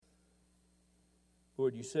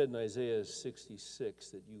Lord, you said in Isaiah 66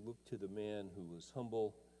 that you looked to the man who was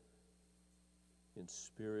humble in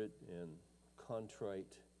spirit and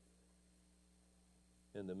contrite,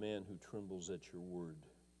 and the man who trembles at your word.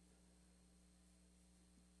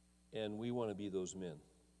 And we want to be those men.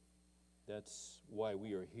 That's why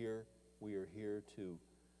we are here. We are here to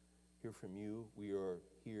hear from you. We are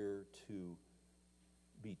here to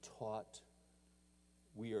be taught.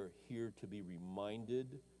 We are here to be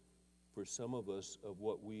reminded, for some of us, of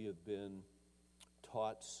what we have been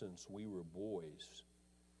taught since we were boys.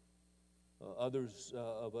 Others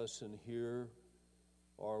of us in here,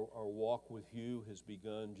 our walk with you has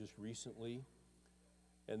begun just recently.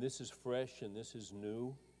 And this is fresh and this is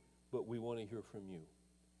new, but we want to hear from you.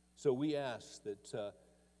 So we ask that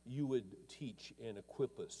you would teach and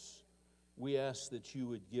equip us. We ask that you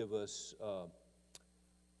would give us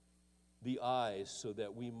the eyes so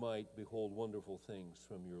that we might behold wonderful things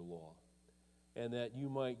from your law, and that you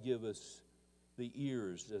might give us the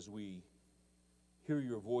ears as we hear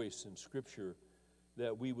your voice in Scripture,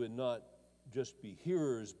 that we would not just be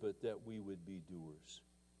hearers, but that we would be doers,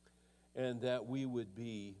 and that we would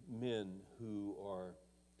be men who are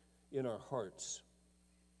in our hearts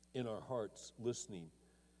listening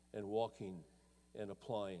and walking and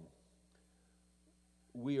applying.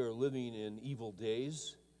 We are living in evil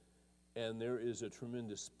days, and there is a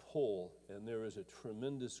tremendous pull, and there is a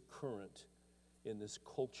tremendous current in this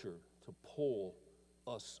culture to pull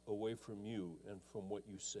us away from you and from what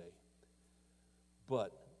you say.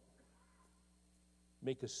 But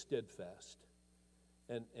make us steadfast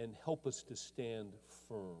and help us to stand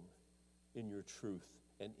firm in your truth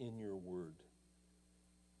and in your word,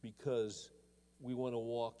 because we want to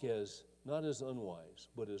walk as, not as unwise,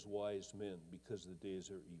 but as wise men, because the days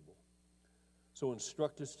are evil. So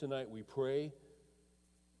instruct us tonight, we pray.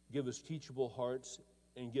 Give us teachable hearts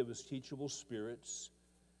and give us teachable spirits.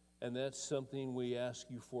 And that's something we ask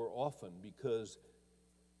you for often, because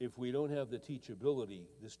if we don't have the teachability,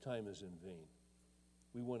 this time is in vain.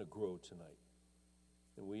 We want to grow tonight.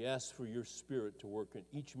 And we ask for your Spirit to work in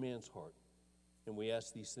each man's heart. And we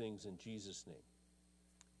ask these things in Jesus'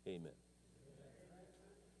 name. Amen.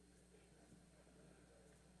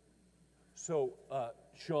 So,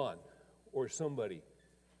 Sean, or somebody,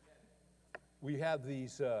 we have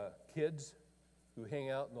these kids who hang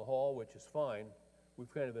out in the hall, which is fine.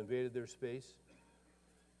 We've kind of invaded their space.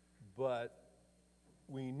 But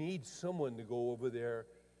we need someone to go over there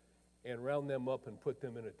and round them up and put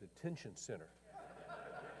them in a detention center.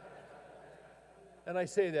 And I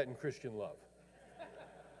say that in Christian love.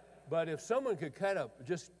 But if someone could kind of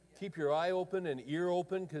just keep your eye open and ear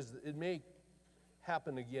open, because it may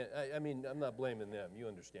happen again. I mean, I'm not blaming them, you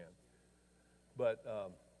understand. But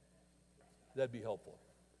that'd be helpful.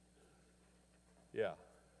 Yeah.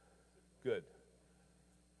 Good.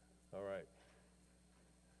 All right.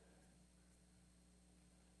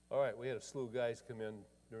 All right, we had a slew of guys come in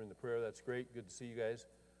during the prayer. That's great. Good to see you guys.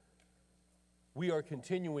 We are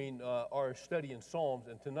continuing our study in Psalms,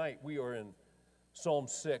 and tonight we are in Psalm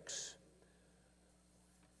 6.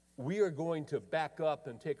 We are going to back up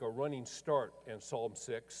and take a running start in Psalm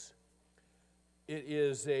 6. It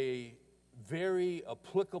is a very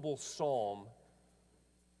applicable psalm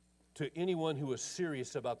to anyone who is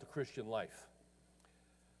serious about the Christian life.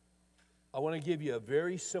 I want to give you a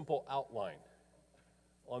very simple outline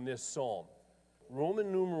on this psalm.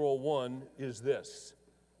 Roman numeral 1 is this: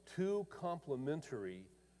 two complementary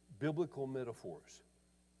biblical metaphors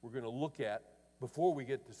we're going to look at before we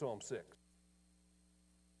get to Psalm 6.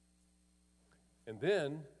 And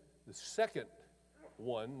then the second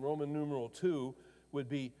one, Roman numeral 2, would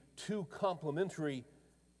be two complementary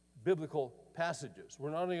biblical passages. We're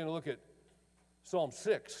not only going to look at Psalm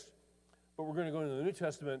 6, but we're going to go into the New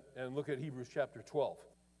Testament and look at Hebrews chapter 12.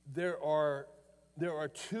 There are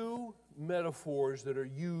two metaphors that are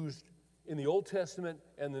used in the Old Testament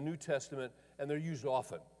and the New Testament, and they're used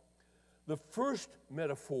often. The first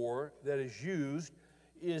metaphor that is used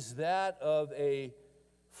is that of a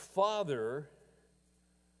father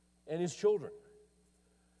and his children.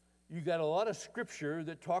 You got a lot of scripture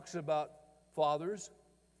that talks about fathers,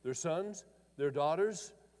 their sons, their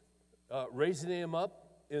daughters, raising them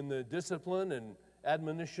up in the discipline and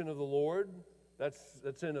admonition of the Lord.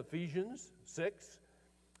 That's in Ephesians 6.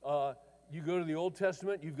 You go to the Old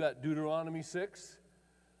Testament, you've got Deuteronomy 6.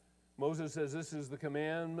 Moses says, "This is the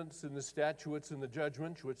commandments and the statutes and the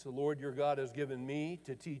judgments which the Lord your God has given me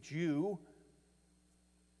to teach you,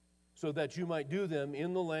 so that you might do them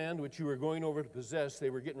in the land which you were going over to possess." They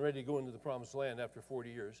were getting ready to go into the promised land after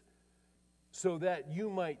 40 years. "So that you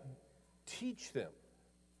might teach them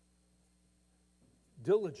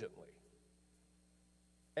diligently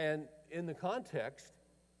And in the context,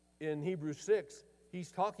 in Hebrews 6,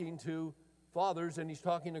 he's talking to fathers and he's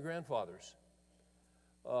talking to grandfathers.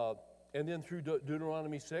 And then through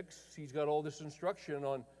Deuteronomy 6, he's got all this instruction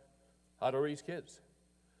on how to raise kids.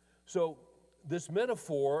 So this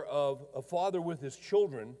metaphor of a father with his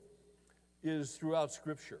children is throughout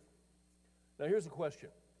Scripture. Now here's the question,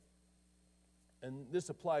 and this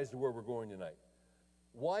applies to where we're going tonight.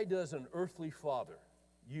 Why does an earthly father,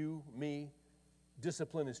 you, me,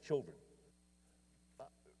 discipline his children?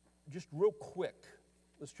 Just real quick,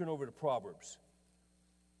 let's turn over to Proverbs.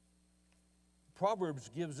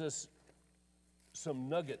 Proverbs gives us some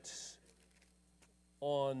nuggets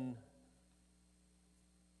on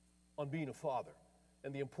being a father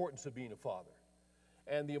and the importance of being a father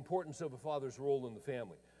and the importance of a father's role in the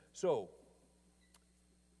family. So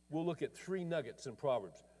we'll look at 3 nuggets in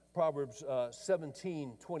Proverbs. Proverbs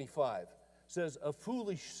 17:25 says, "A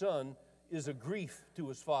foolish son is a grief to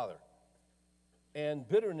his father, and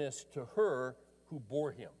bitterness to her who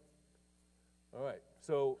bore him." All right,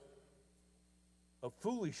 so a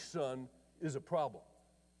foolish son is a problem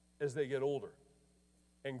as they get older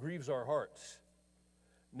and grieves our hearts.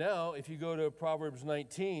 Now, if you go to Proverbs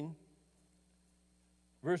 19,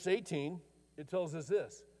 verse 18, it tells us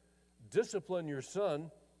this: discipline your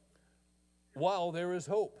son while there is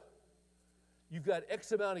hope. You've got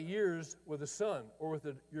X amount of years with a son or with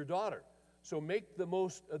your daughter, so make the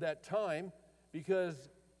most of that time, because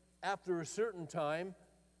after a certain time,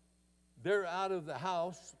 they're out of the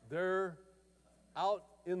house, they're out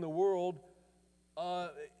in the world.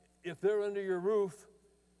 If they're under your roof,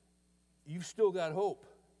 you've still got hope.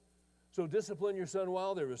 So discipline your son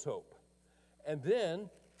while there is hope. And then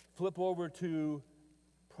flip over to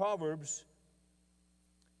Proverbs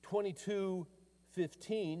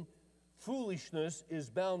 22:15. "Foolishness is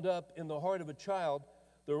bound up in the heart of a child.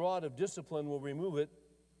 The rod of discipline will remove it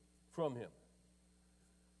from him."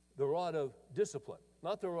 The rod of discipline,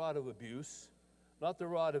 not the rod of abuse, not the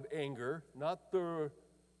rod of anger, not the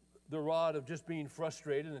rod of just being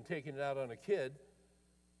frustrated and taking it out on a kid.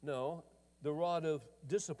 No, the rod of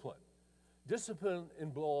discipline. Discipline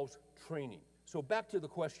involves training. So back to the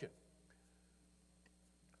question.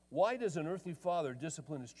 Why does an earthly father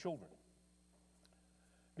discipline his children?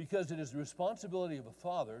 Because it is the responsibility of a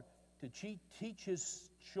father to teach his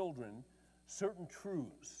children certain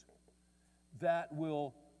truths that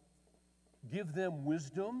will give them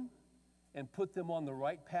wisdom and put them on the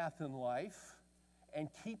right path in life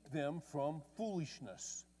and keep them from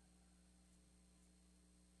foolishness.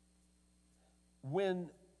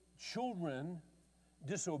 When children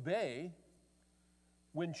disobey,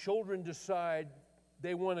 when children decide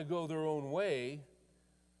they want to go their own way,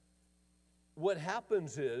 what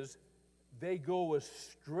happens is they go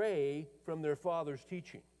astray from their father's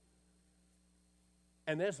teaching.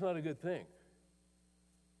 And that's not a good thing.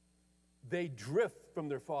 They drift from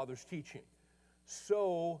their father's teaching.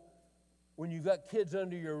 So when you've got kids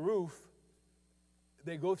under your roof,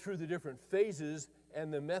 they go through the different phases,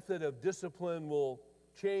 and the method of discipline will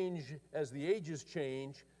change as the ages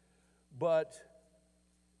change, but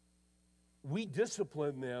we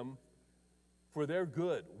discipline them for their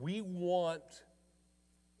good.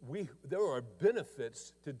 There are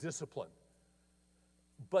benefits to discipline.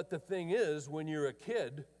 But the thing is, when you're a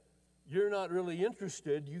kid, you're not really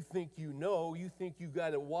interested. You think you know, you think you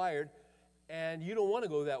got it wired, and you don't want to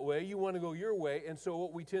go that way. You want to go your way, and so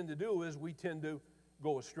what we tend to do is we tend to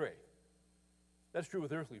go astray. That's true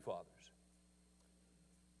with earthly fathers.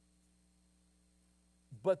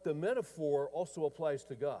 But the metaphor also applies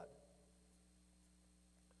to God.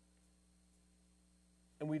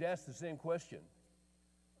 And we'd ask the same question.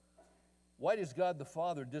 Why does God the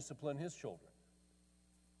Father discipline his children?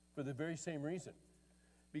 For the very same reason.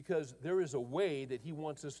 Because there is a way that he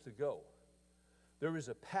wants us to go. There is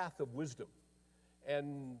a path of wisdom.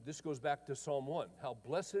 And this goes back to Psalm 1. How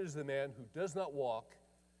blessed is the man who does not walk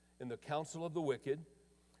in the counsel of the wicked,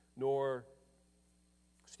 nor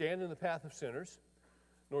stand in the path of sinners,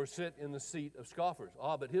 nor sit in the seat of scoffers.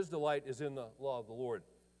 But his delight is in the law of the Lord.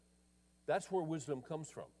 That's where wisdom comes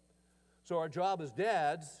from. So our job as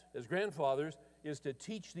dads, as grandfathers, is to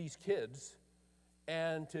teach these kids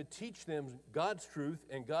and to teach them God's truth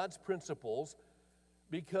and God's principles,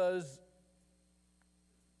 because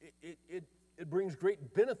it brings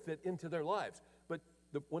great benefit into their lives. But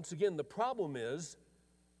once again, the problem is,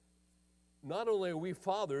 not only are we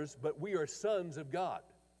fathers, but we are sons of God.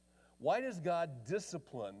 Why does God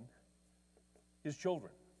discipline his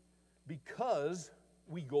children? Because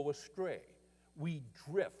we go astray. We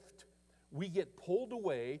drift. We get pulled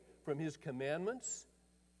away from his commandments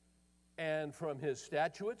and from his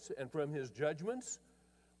statutes and from his judgments.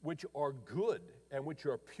 which are good and which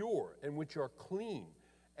are pure and which are clean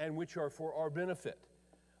and which are for our benefit.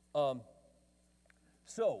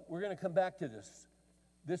 So we're going to come back to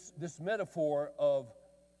this metaphor of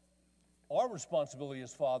our responsibility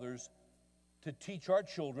as fathers to teach our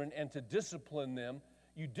children and to discipline them.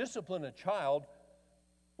 You discipline a child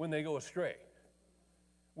when they go astray,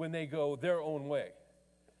 when they go their own way.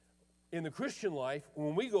 In the Christian life,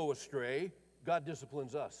 when we go astray, God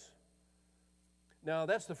disciplines us. Now,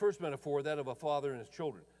 that's the first metaphor, that of a father and his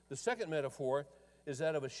children. The second metaphor is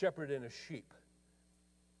that of a shepherd and a sheep.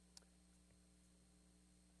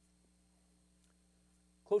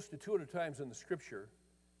 Close to 200 times in the Scripture,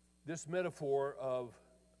 this metaphor of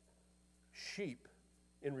sheep,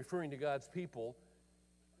 in referring to God's people,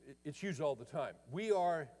 it's used all the time. We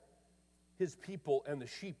are his people and the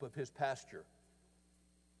sheep of his pasture.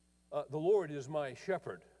 The Lord is my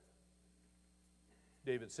shepherd,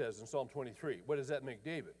 David says in Psalm 23. What does that make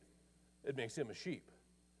David? It makes him a sheep.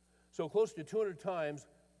 So close to 200 times,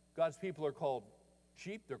 God's people are called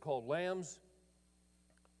sheep, they're called lambs.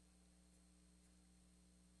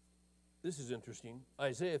 This is interesting.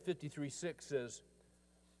 Isaiah 53:6 says,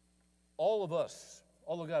 all of us,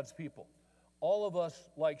 all of God's people, all of us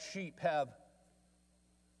like sheep have,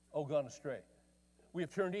 gone astray. We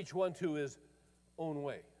have turned each one to his own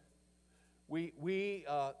way. We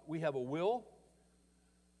have a will.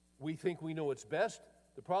 We think we know what's best.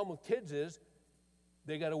 The problem with kids is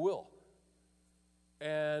they got a will.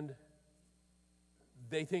 And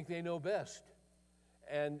they think they know best.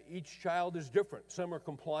 And each child is different. Some are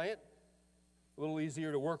compliant, a little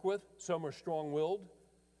easier to work with. Some are strong-willed.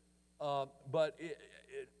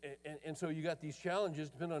 And so you got these challenges,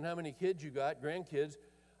 depending on how many kids you got, grandkids.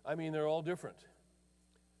 I mean, they're all different.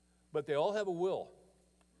 But they all have a will.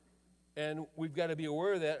 And we've got to be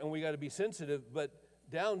aware of that, and we got to be sensitive. But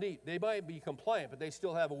down deep, they might be compliant, but they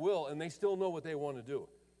still have a will, and they still know what they want to do.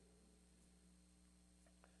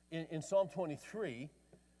 In Psalm 23,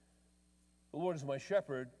 the Lord is my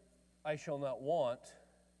shepherd, I shall not want.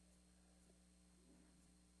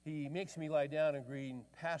 He makes me lie down in green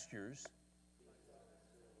pastures.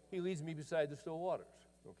 He leads me beside the still waters.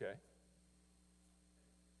 Okay?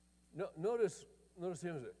 Notice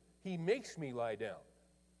him. He makes me lie down.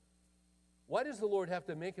 Why does the Lord have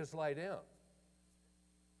to make us lie down?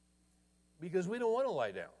 Because we don't want to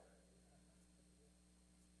lie down.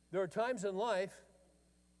 There are times in life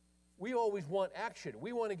we always want action.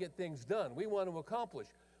 We want to get things done. We want to accomplish.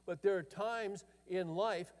 But there are times in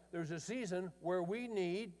life, there's a season where we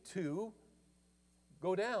need to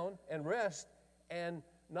go down and rest and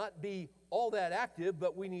not be all that active,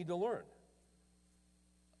 but we need to learn.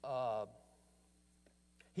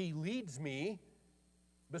 He leads me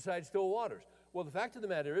beside still waters. Well, the fact of the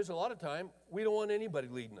matter is, a lot of time, we don't want anybody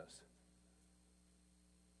leading us.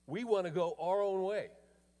 We want to go our own way.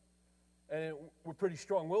 And we're pretty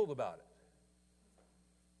strong-willed about it.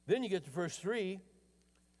 Then you get to verse 3.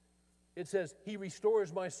 It says, he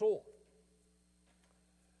restores my soul.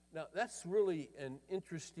 Now, that's really an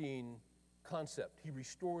interesting concept. He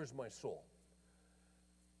restores my soul.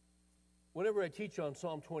 Whenever I teach on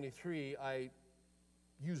Psalm 23, I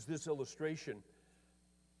use this illustration.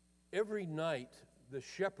 Every night, the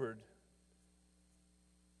shepherd,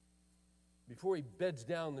 before he beds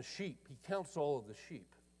down the sheep, he counts all of the sheep,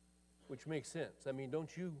 which makes sense. I mean,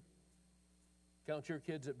 don't you count your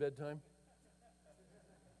kids at bedtime?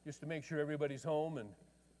 Just to make sure everybody's home, and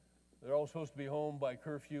they're all supposed to be home by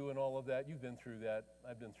curfew and all of that. You've been through that.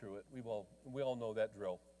 I've been through it. We all know that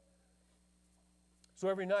drill. So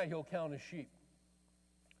every night he'll count his sheep.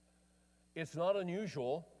 It's not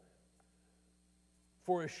unusual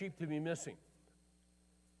for a sheep to be missing.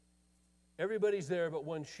 Everybody's there but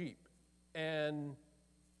one sheep. And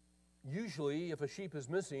usually if a sheep is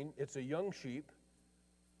missing, it's a young sheep.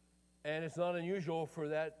 And it's not unusual for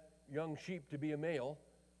that young sheep to be a male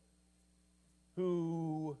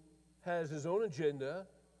who has his own agenda,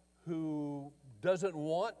 who doesn't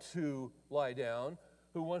want to lie down,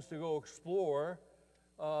 who wants to go explore,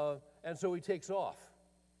 and so he takes off.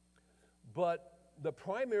 But the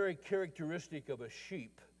primary characteristic of a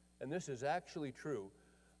sheep, and this is actually true,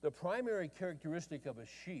 the primary characteristic of a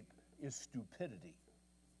sheep is stupidity.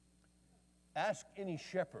 Ask any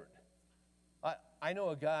shepherd. I know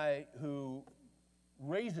a guy who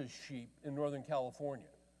raises sheep in Northern California.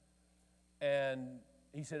 And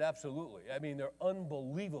he said, absolutely. I mean, they're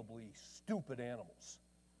unbelievably stupid animals.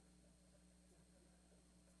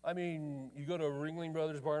 I mean, you go to Ringling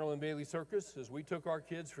Brothers Barnum and Bailey Circus, as we took our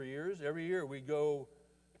kids for years. Every year we'd go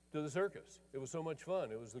to the circus. It was so much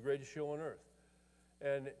fun. It was the greatest show on earth.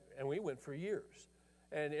 And we went for years.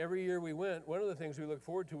 And every year we went, one of the things we looked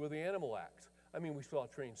forward to were the animal acts. I mean, we saw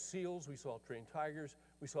trained seals, we saw trained tigers,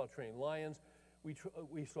 we saw trained lions,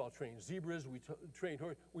 we saw trained zebras, trained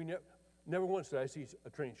horses. We never once did I see a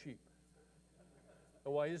trained sheep.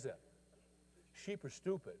 And why is that? Sheep are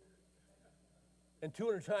stupid. And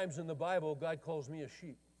 200 times in the Bible, God calls me a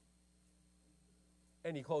sheep.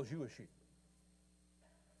 And he calls you a sheep.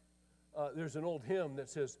 There's an old hymn that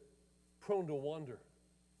says, prone to wander,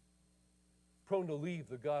 prone to leave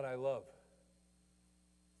the God I love.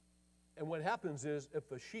 And what happens is,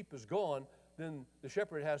 if a sheep is gone, then the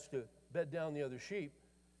shepherd has to bed down the other sheep,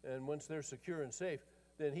 and once they're secure and safe,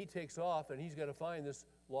 then he takes off, and he's got to find this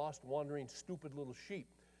lost, wandering, stupid little sheep.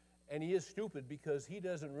 And he is stupid because he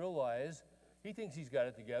doesn't realize, he thinks he's got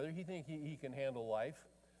it together, he thinks he can handle life,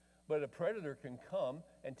 but a predator can come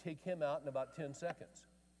and take him out in about 10 seconds.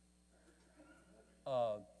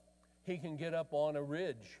 He can get up on a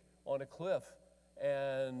ridge, on a cliff,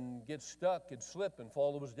 and get stuck and slip and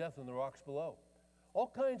fall to his death in the rocks below. All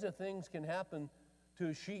kinds of things can happen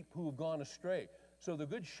to sheep who have gone astray. So the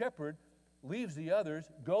good shepherd leaves the others,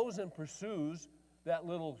 goes and pursues that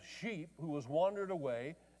little sheep who was wandered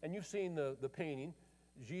away. And you've seen the painting.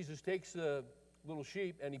 Jesus takes the little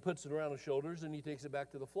sheep and he puts it around his shoulders and he takes it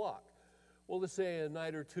back to the flock. Well, let's say a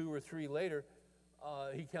night or two or three later,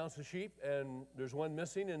 he counts the sheep and there's one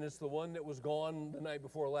missing, and it's the one that was gone the night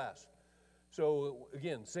before last. So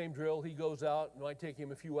again, same drill. He goes out. It might take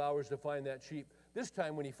him a few hours to find that sheep. This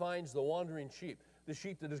time when he finds the wandering sheep, the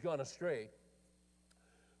sheep that has gone astray,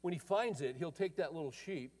 when he finds it, he'll take that little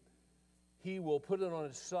sheep, he will put it on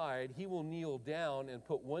its side, he will kneel down and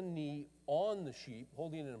put one knee on the sheep,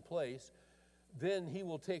 holding it in place. Then he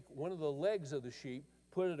will take one of the legs of the sheep,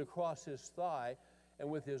 put it across his thigh, and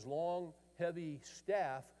with his long, heavy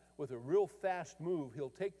staff, with a real fast move, he'll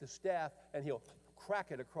take the staff and he'll crack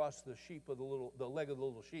it across the leg of the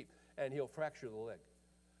little sheep, and he'll fracture the leg.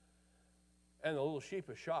 And the little sheep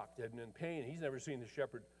is shocked and in pain. He's never seen the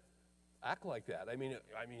shepherd act like that. I mean,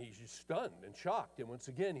 he's just stunned and shocked. And once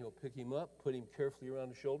again, he'll pick him up, put him carefully around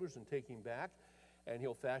his shoulders, and take him back. And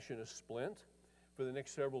he'll fashion a splint. For the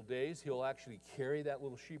next several days, he'll actually carry that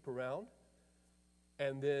little sheep around.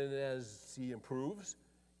 And then as he improves,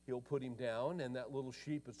 he'll put him down. And that little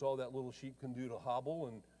sheep, it's all that little sheep can do to hobble.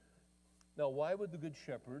 And now, why would the good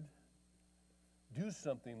shepherd do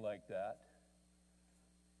something like that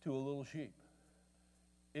to a little sheep?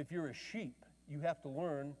 If you're a sheep, you have to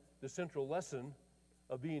learn the central lesson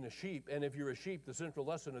of being a sheep. And if you're a sheep, the central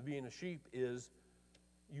lesson of being a sheep is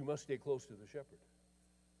you must stay close to the shepherd.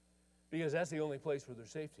 Because that's the only place where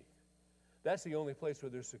there's safety. That's the only place where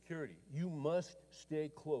there's security. You must stay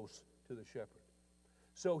close to the shepherd.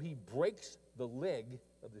 So he breaks the leg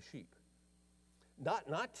of the sheep. Not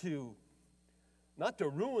to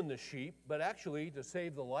ruin the sheep, but actually to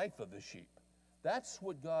save the life of the sheep. That's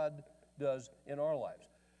what God does in our lives.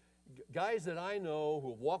 Guys that I know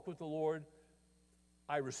who have walked with the Lord,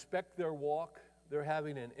 I respect their walk. They're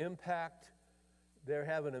having an impact. They're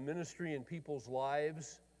having a ministry in people's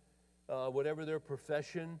lives, whatever their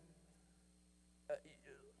profession.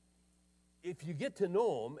 If you get to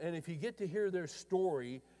know them, and if you get to hear their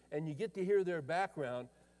story, and you get to hear their background,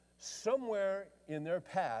 somewhere in their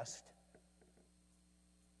past,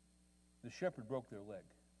 the shepherd broke their leg.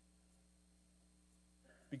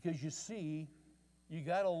 Because you see, you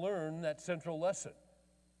got to learn that central lesson.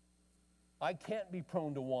 I can't be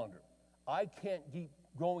prone to wander. I can't keep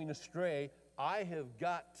going astray. I have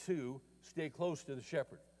got to stay close to the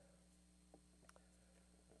shepherd.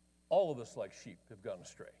 All of us, like sheep, have gone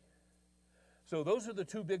astray. So those are the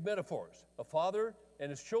two big metaphors: a father and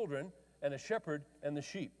his children, and a shepherd and the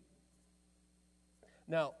sheep.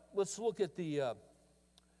 Now, let's look at the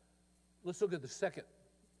second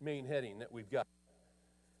main heading that we've got.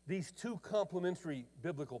 These two complementary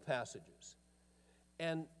biblical passages.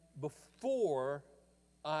 And before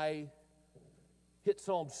I hit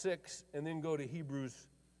Psalm 6 and then go to Hebrews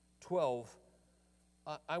 12,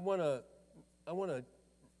 I want to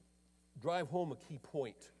drive home a key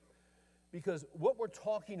point. Because what we're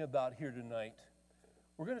talking about here tonight,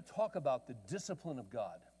 we're going to talk about the discipline of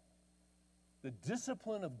God. The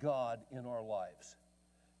discipline of God in our lives.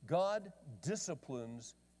 God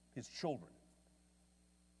disciplines his children.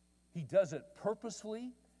 He does it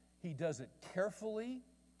purposefully, he does it carefully,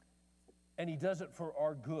 and he does it for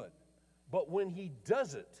our good. But when he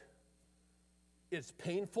does it, it's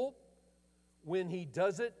painful. When he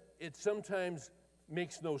does it, it sometimes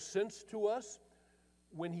makes no sense to us.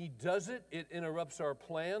 When he does it, it interrupts our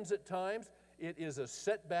plans at times. It is a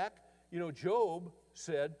setback. You know, Job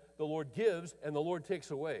said, the Lord gives and the Lord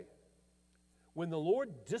takes away. When the Lord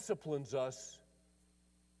disciplines us,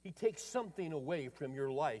 He takes something away from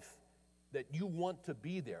your life that you want to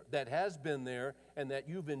be there, that has been there, and that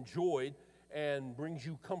you've enjoyed and brings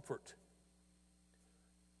you comfort.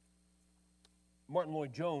 Martin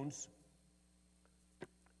Lloyd-Jones,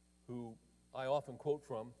 who I often quote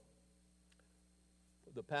from,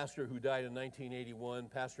 the pastor who died in 1981,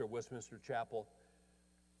 pastor of Westminster Chapel,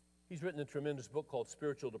 he's written a tremendous book called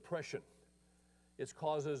Spiritual Depression, Its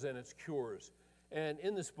Causes and Its Cures. And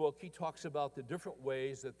in this book, he talks about the different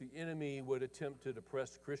ways that the enemy would attempt to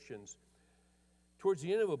depress Christians. Towards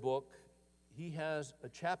the end of the book, he has a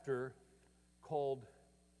chapter called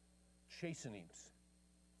Chastenings.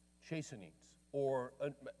 Chastenings.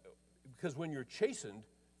 Because when you're chastened,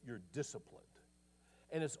 you're disciplined.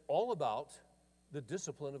 And it's all about the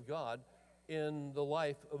discipline of God in the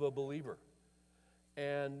life of a believer.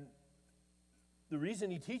 And the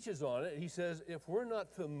reason he teaches on it, he says, if we're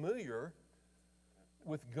not familiar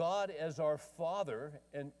with God as our Father,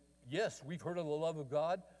 and yes, we've heard of the love of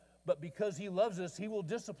God, but because he loves us, he will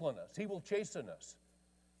discipline us. He will chasten us.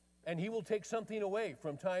 And he will take something away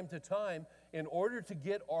from time to time in order to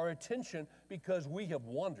get our attention because we have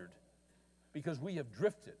wandered, because we have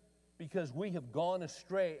drifted, because we have gone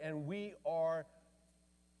astray, and we are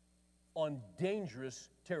on dangerous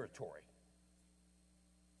territory.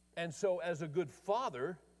 And so as a good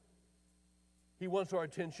father, he wants our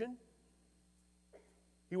attention.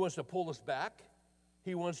 He wants to pull us back.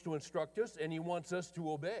 He wants to instruct us, and he wants us to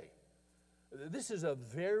obey. This is a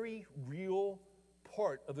very real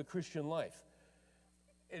part of the Christian life.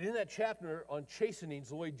 And in that chapter on chastenings,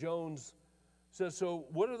 Lloyd-Jones says, so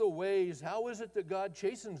what are the ways, how is it that God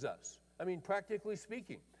chastens us? I mean, practically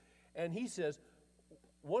speaking. And he says,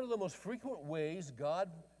 one of the most frequent ways God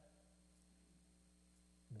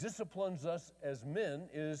disciplines us as men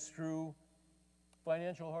is through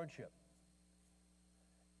financial hardship,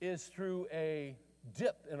 is through a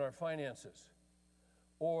dip in our finances,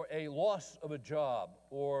 or a loss of a job,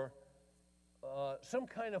 or some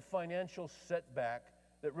kind of financial setback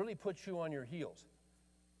that really puts you on your heels.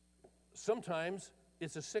 Sometimes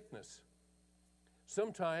it's a sickness.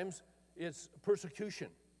 Sometimes it's persecution.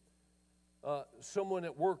 Someone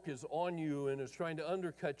at work is on you and is trying to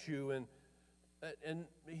undercut you, and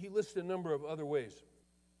he lists a number of other ways.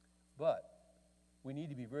 But we need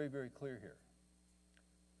to be very, very clear here.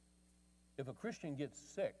 If a Christian gets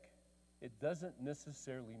sick, it doesn't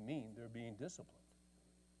necessarily mean they're being disciplined.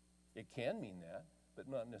 It can mean that, but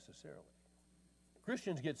not necessarily.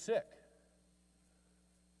 Christians get sick.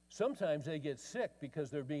 Sometimes they get sick because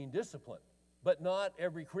they're being disciplined, but not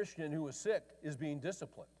every Christian who is sick is being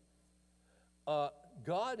disciplined.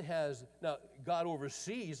 God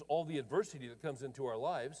oversees all the adversity that comes into our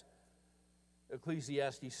lives.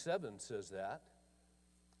 Ecclesiastes 7 says that.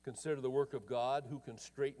 Consider the work of God who can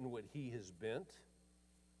straighten what he has bent.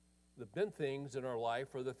 The bent things in our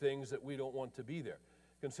life are the things that we don't want to be there.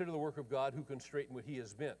 Consider the work of God who can straighten what he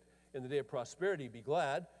has bent. In the day of prosperity, be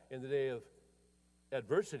glad. In the day of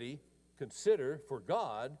adversity, consider, for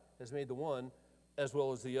God has made the one as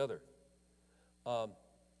well as the other.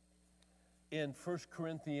 In 1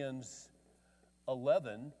 Corinthians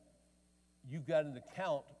 11, you've got an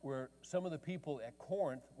account where some of the people at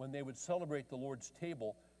Corinth, when they would celebrate the Lord's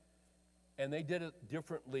table, and they did it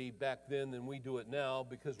differently back then than we do it now,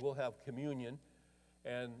 because we'll have communion,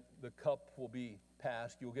 and the cup will be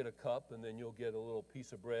passed. You'll get a cup, and then you'll get a little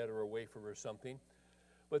piece of bread or a wafer or something.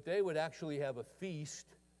 But they would actually have a feast,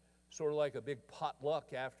 sort of like a big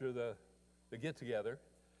potluck after the get-together,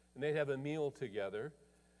 and they'd have a meal together.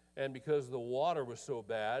 And because the water was so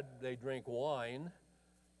bad, they drank wine.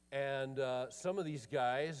 And some of these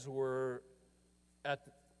guys were at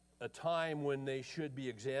a time when they should be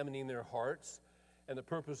examining their hearts. And the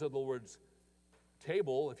purpose of the Lord's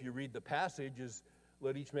table, if you read the passage, is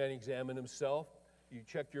let each man examine himself. You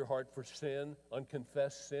check your heart for sin,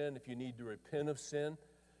 unconfessed sin, if you need to repent of sin.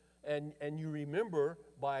 And you remember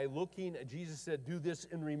by looking, Jesus said, do this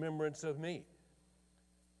in remembrance of me.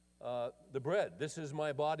 The bread, this is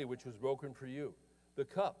my body which was broken for you. The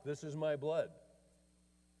cup, this is my blood,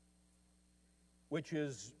 which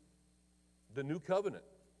is the new covenant.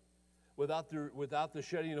 Without the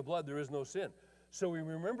shedding of blood, there is no sin. So we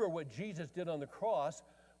remember what Jesus did on the cross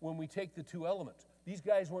when we take the two elements. These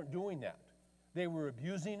guys weren't doing that. They were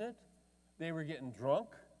abusing it. They were getting drunk.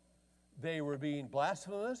 They were being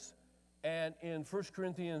blasphemous. And in 1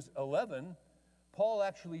 Corinthians 11, Paul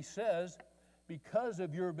actually says, because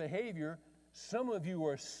of your behavior, some of you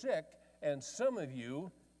are sick and some of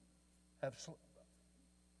you have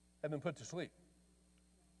been put to sleep.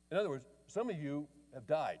 In other words, some of you have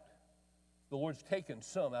died. The Lord's taken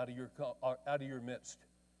some out of your midst.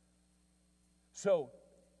 So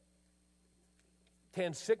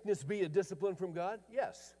Can sickness be a discipline from God?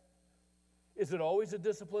 Yes. Is it always a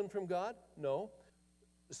discipline from God? No.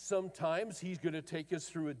 Sometimes He's going to take us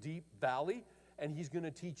through a deep valley, and He's going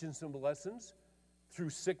to teach us some lessons through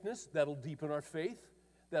sickness that'll deepen our faith,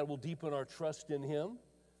 that will deepen our trust in Him,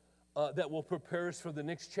 that will prepare us for the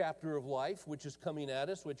next chapter of life, which is coming at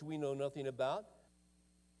us, which we know nothing about.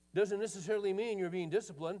 Doesn't necessarily mean you're being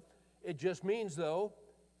disciplined. It just means, though,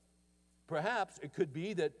 perhaps it could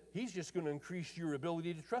be that He's just going to increase your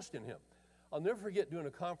ability to trust in Him. I'll never forget doing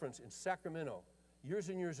a conference in Sacramento years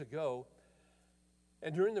and years ago,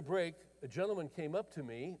 and during the break, a gentleman came up to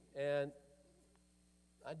me, and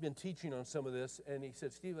I'd been teaching on some of this, and he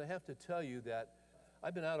said, "Steve, I have to tell you that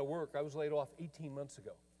I've been out of work. I was laid off 18 months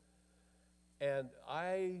ago, and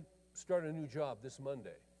I started a new job this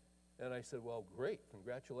Monday." And I said, "Well, great,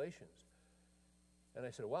 congratulations." And I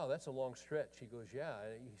said, "Wow, that's a long stretch." He goes, "Yeah."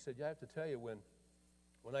 And he said, "Yeah, I have to tell you,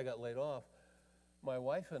 when I got laid off, my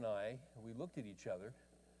wife and I, we looked at each other,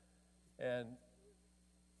 and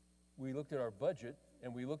we looked at our budget,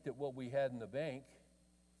 and we looked at what we had in the bank,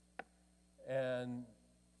 and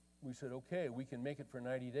we said, okay, we can make it for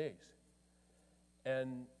 90 days.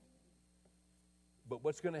 But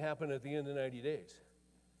what's going to happen at the end of 90 days?"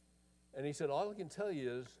 And he said, "All I can tell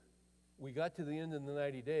you is we got to the end of the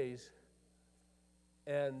 90 days,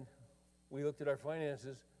 and we looked at our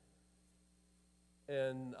finances,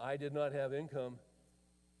 and I did not have income.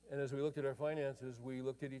 And as we looked at our finances, we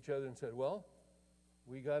looked at each other and said, well,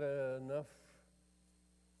 we got enough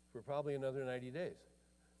for probably another 90 days.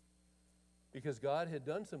 Because God had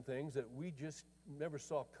done some things that we just never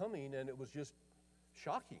saw coming, and it was just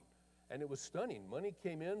shocking, and it was stunning. Money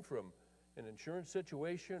came in from an insurance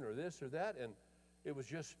situation or this or that, and it was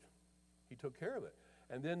just, He took care of it.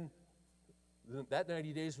 And then that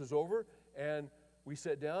 90 days was over, and we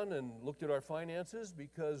sat down and looked at our finances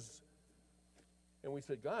and we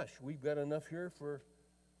said, gosh, we've got enough here for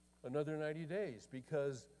another 90 days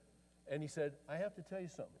and he said, I have to tell you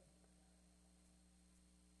something.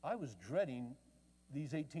 I was dreading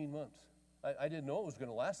these 18 months. I didn't know it was going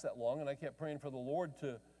to last that long, and I kept praying for the Lord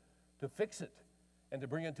to fix it and to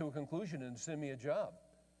bring it to a conclusion and send me a job.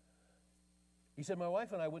 He said, my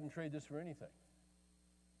wife and I wouldn't trade this for anything.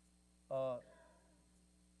 Our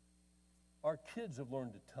kids have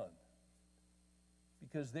learned a ton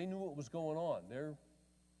because they knew what was going on. They're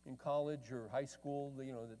in college or high school,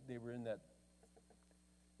 they were in that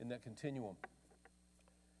continuum.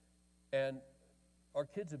 And our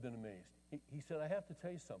kids have been amazed. He said, I have to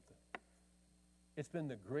tell you something. It's been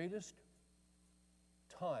the greatest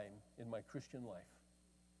time in my Christian life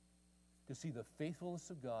to see the faithfulness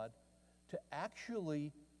of God, to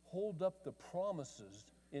actually hold up the promises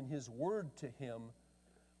in His Word to him,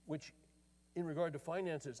 which in regard to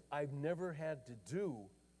finances, I've never had to do,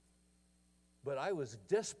 but I was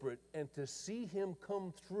desperate, and to see Him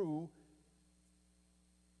come through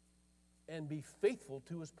and be faithful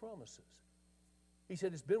to His promises. He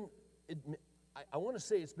said, I want to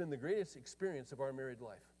say it's been the greatest experience of our married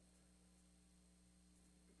life.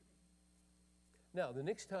 Now, the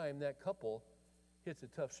next time that couple hits a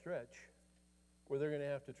tough stretch where they're going to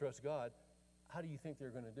have to trust God, how do you think they're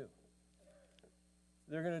going to do?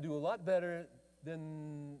 They're going to do a lot better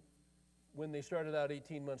than when they started out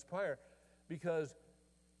 18 months prior, because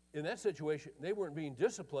in that situation, they weren't being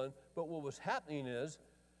disciplined, but what was happening is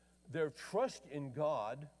their trust in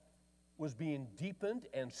God was being deepened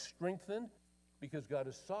and strengthened because God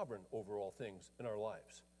is sovereign over all things in our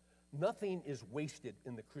lives. Nothing is wasted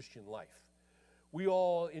in the Christian life. We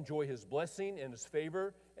all enjoy His blessing and His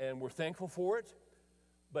favor, and we're thankful for it,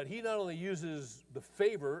 but He not only uses the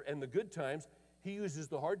favor and the good times, He uses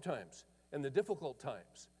the hard times and the difficult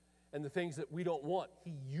times and the things that we don't want.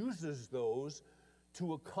 He uses those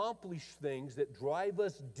to accomplish things that drive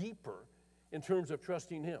us deeper in terms of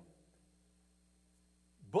trusting Him.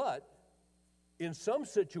 But in some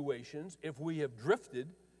situations, if we have drifted,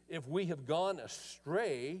 if we have gone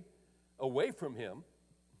astray away from Him,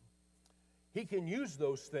 He can use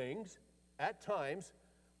those things at times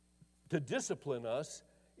to discipline us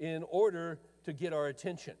in order to get our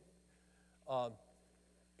attention.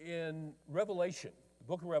 In Revelation, the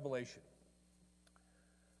book of Revelation,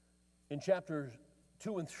 in chapters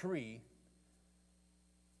 2 and 3,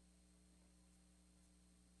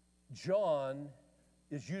 John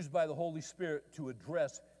is used by the Holy Spirit to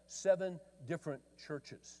address 7 different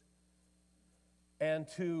churches. And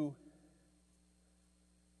to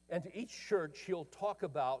each church, he'll talk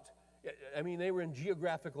about, they were in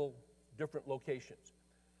geographical different locations.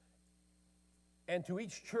 And to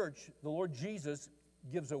each church, the Lord Jesus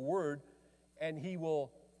gives a word, and He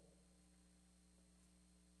will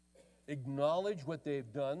acknowledge what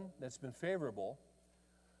they've done that's been favorable,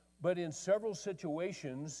 but in several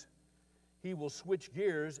situations, he will switch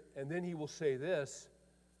gears and then he will say this,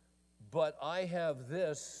 but I have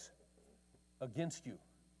this against you.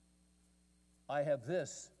 I have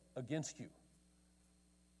this against you.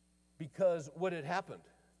 Because what had happened?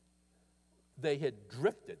 They had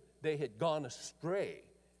drifted. They had gone astray.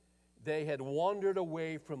 They had wandered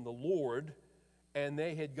away from the Lord, and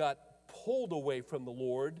they had got pulled away from the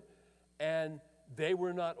Lord, and they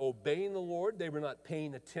were not obeying the Lord. They were not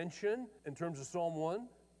paying attention in terms of Psalm 1.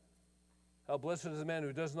 How blessed is the man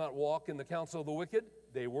who does not walk in the counsel of the wicked?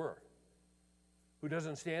 They were. Who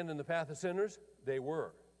doesn't stand in the path of sinners? They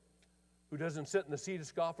were. Who doesn't sit in the seat of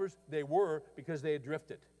scoffers? They were, because they had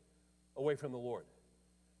drifted away from the Lord.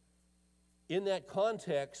 In that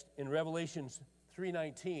context, in Revelation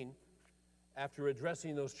 3:19, after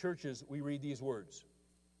addressing those churches, we read these words.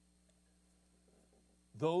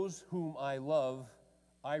 Those whom I love,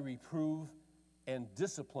 I reprove and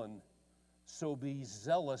discipline, so be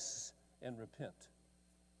zealous and repent.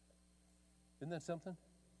 Isn't that something?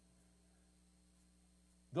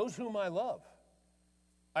 Those whom I love,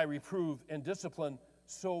 I reprove and discipline,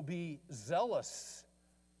 so be zealous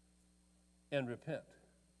and repent.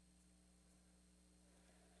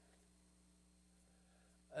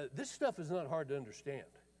 This stuff is not hard to understand.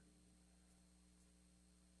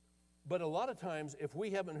 But a lot of times, if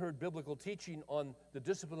we haven't heard biblical teaching on the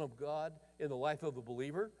discipline of God in the life of a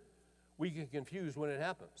believer, we get confused when it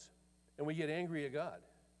happens, and we get angry at God.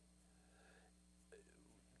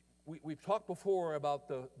 We've talked before about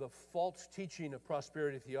the false teaching of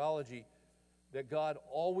prosperity theology, that God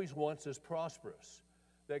always wants us prosperous,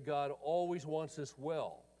 that God always wants us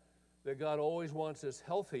well, that God always wants us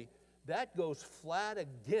healthy. That goes flat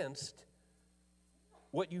against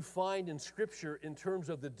what you find in Scripture in terms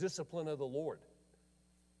of the discipline of the Lord.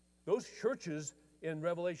 Those churches in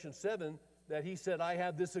Revelation 7 that he said, I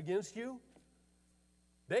have this against you,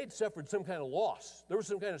 they'd suffered some kind of loss. There was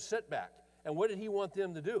some kind of setback. And what did he want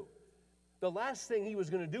them to do? The last thing he was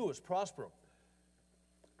going to do was prosper them.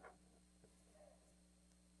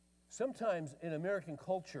 Sometimes in American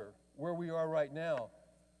culture, where we are right now,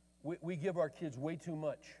 we give our kids way too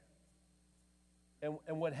much.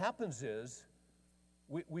 And what happens is,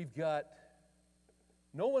 we've got,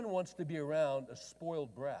 no one wants to be around a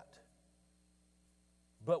spoiled brat.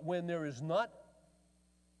 But when there is not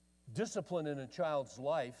discipline in a child's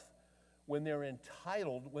life, when they're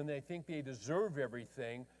entitled, when they think they deserve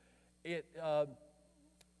everything,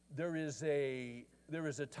 there is a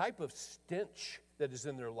type of stench that is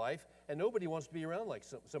in their life, and nobody wants to be around like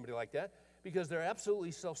somebody like that, because they're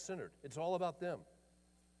absolutely self-centered. It's all about them.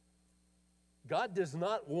 God does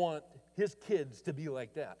not want his kids to be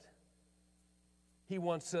like that. He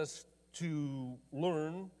wants us to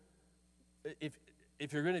learn,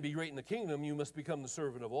 if you're going to be great in the kingdom, you must become the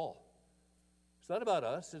servant of all. It's not about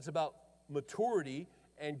us. It's about maturity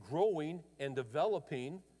and growing and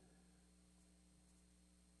developing.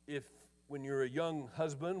 When you're a young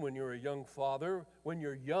husband, when you're a young father, when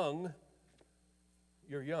you're young,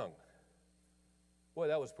 you're young. Boy,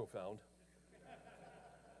 that was profound.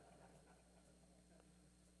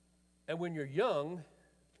 And when you're young,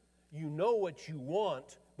 you know what you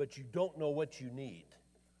want, but you don't know what you need.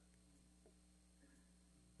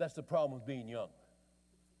 That's the problem with being young.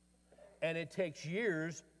 And it takes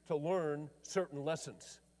years to learn certain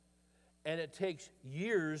lessons. And it takes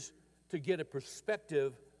years to get a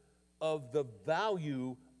perspective of the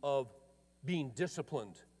value of being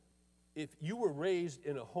disciplined. If you were raised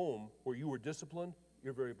in a home where you were disciplined,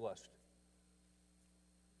 you're very blessed.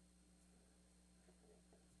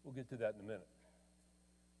 We'll get to that in a minute.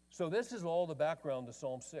 So this is all the background to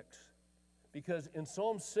Psalm 6. Because in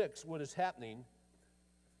Psalm 6, what is happening,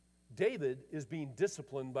 David is being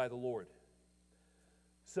disciplined by the Lord.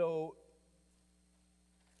 So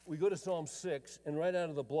we go to Psalm 6, and right out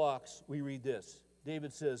of the blocks, we read this.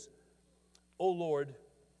 David says, O Lord,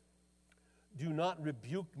 do not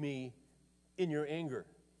rebuke me in your anger,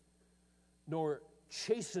 nor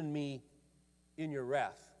chasten me in your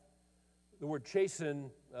wrath. The word chasten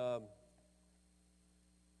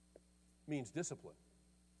means discipline.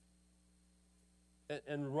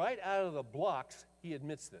 And right out of the blocks, he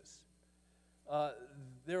admits this.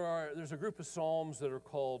 There's a group of psalms that are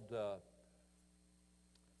called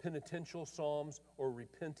penitential psalms or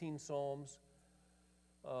repenting psalms.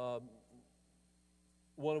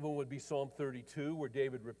 One of them would be Psalm 32, where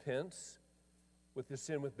David repents with the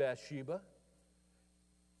sin with Bathsheba.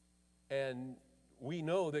 And we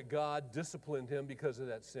know that God disciplined him because of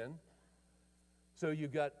that sin. So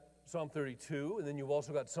you've got Psalm 32, and then you've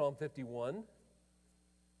also got Psalm 51.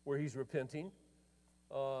 where he's repenting.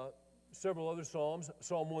 Several other Psalms,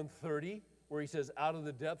 Psalm 130, where he says, out of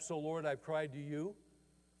the depths, O Lord, I've cried to you.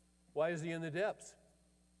 Why is he in the depths?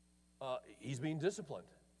 He's being disciplined.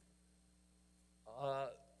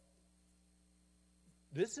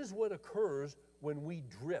 This is what occurs when we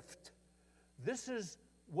drift. This is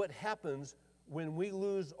what happens when we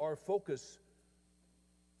lose our focus.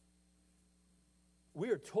 We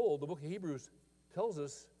are told, the book of Hebrews tells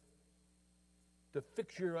us to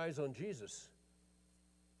fix your eyes on Jesus.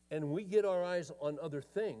 And we get our eyes on other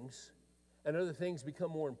things, and other things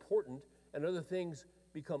become more important, and other things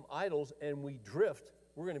become idols, and we drift,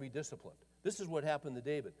 we're going to be disciplined. This is what happened to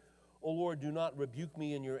David. O Lord, do not rebuke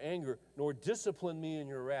me in your anger, nor discipline me in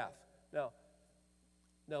your wrath. Now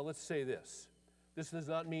let's say this. This does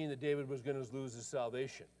not mean that David was going to lose his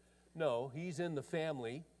salvation. No, he's in the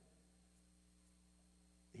family.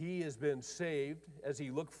 He has been saved as he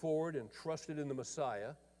looked forward and trusted in the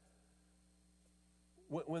Messiah.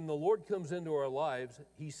 When the Lord comes into our lives,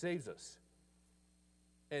 he saves us,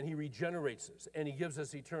 and he regenerates us, and he gives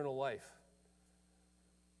us eternal life.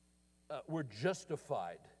 We're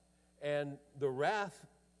justified. And the wrath,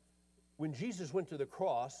 when Jesus went to the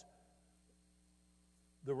cross,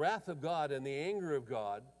 the wrath of God and the anger of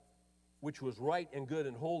God, which was right and good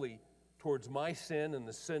and holy towards my sin and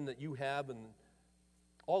the sin that you have and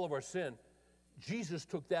all of our sin, Jesus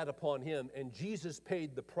took that upon him, and Jesus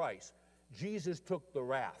paid the price. Jesus took the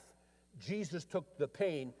wrath. Jesus took the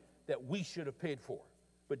pain that we should have paid for.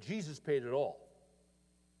 But Jesus paid it all.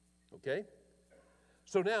 Okay?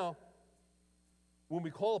 So now, when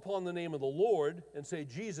we call upon the name of the Lord and say,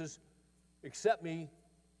 Jesus, accept me,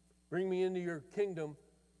 bring me into your kingdom,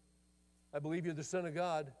 I believe you're the Son of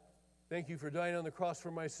God, thank you for dying on the cross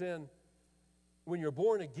for my sin. When you're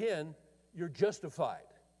born again, you're justified.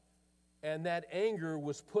 And that anger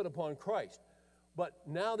was put upon Christ. But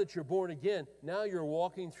now that you're born again, now you're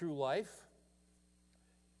walking through life.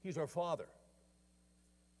 He's our Father.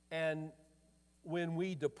 And when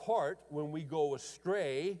we depart, when we go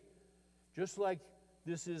astray, just like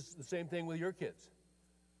this is the same thing with your kids.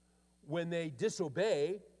 When they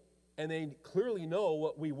disobey, and they clearly know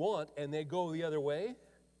what we want, and they go the other way,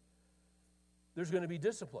 there's going to be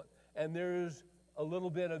discipline. And there's a little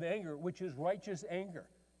bit of anger, which is righteous anger.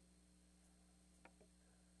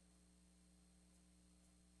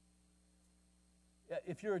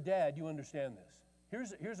 If you're a dad, you understand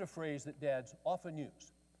this. Here's a phrase that dads often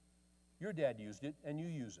use. Your dad used it, and you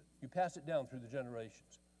use it. You pass it down through the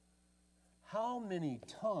generations. How many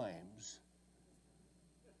times...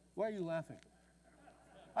 Why are you laughing?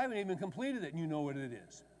 I haven't even completed it, and you know what it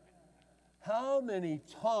is. How many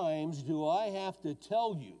times do I have to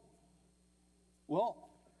tell you? Well,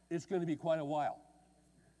 it's going to be quite a while.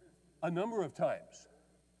 A number of times.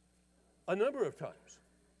 A number of times.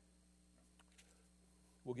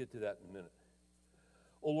 We'll get to that in a minute.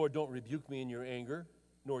 O Lord, don't rebuke me in your anger,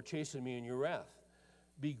 nor chasten me in your wrath.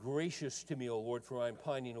 Be gracious to me, O Lord, for I am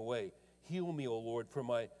pining away. Heal me, O Lord, for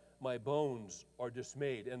my bones are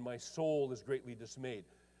dismayed, and my soul is greatly dismayed.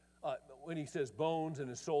 When he says bones and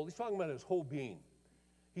his soul, he's talking about his whole being.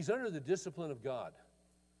 He's under the discipline of God.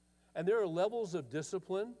 And there are levels of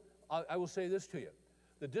discipline. I will say this to you.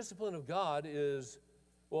 The discipline of God is,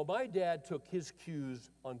 well, my dad took his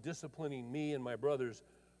cues on disciplining me and my brothers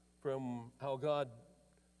from how God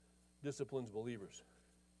disciplines believers.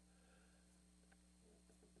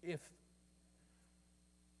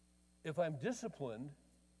 If I'm disciplined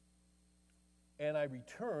and I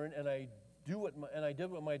return and I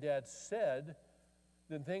did what my dad said,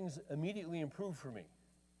 then things immediately improve for me.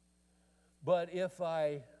 But if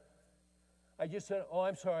I just said, oh,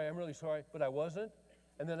 I'm sorry, I'm really sorry, but I wasn't,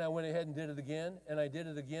 and then I went ahead and did it again, and I did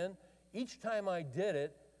it again, each time I did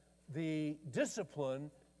it, the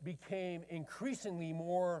discipline became increasingly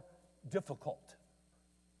more difficult.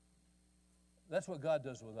 That's what God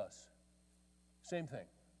does with us. Same thing.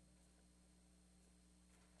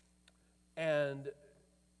 And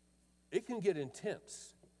it can get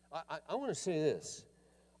intense. I want to say this.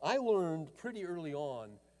 I learned pretty early on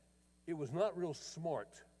it was not real smart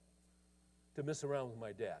to mess around with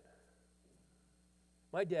my dad.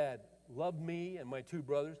 My dad loved me and my two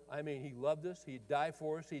brothers. I mean, he loved us. He'd die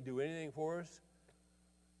for us. He'd do anything for us.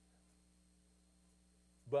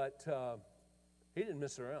 But he didn't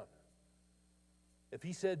mess around. If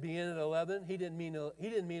he said be in at 11, he didn't mean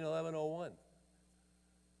 11:01.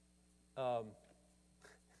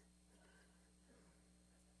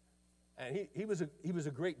 And he was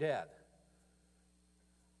a great dad.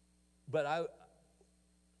 But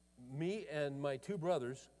me and my two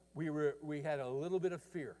brothers, we had a little bit of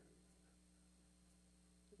fear.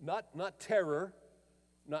 Not terror,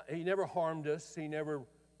 He never harmed us. He never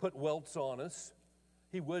put welts on us.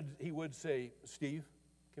 He would say, Steve,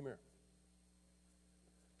 come here.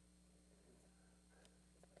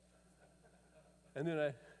 And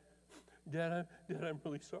then Dad, I'm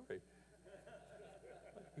really sorry.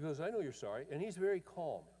 He goes, I know you're sorry. And he's very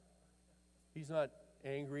calm. He's not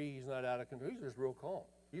angry. He's not out of control. He's just real calm.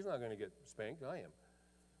 He's not going to get spanked. I am.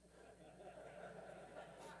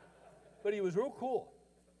 But he was real cool.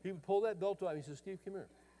 He would pull that belt off. He said, Steve, come here.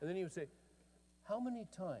 And then he would say, how many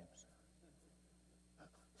times?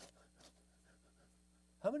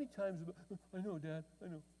 How many times? I know, Dad, I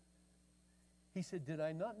know. He said, did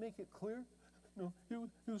I not make it clear? No,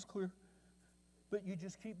 it was clear. But you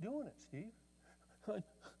just keep doing it, Steve.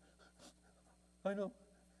 I know.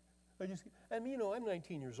 And you know, I'm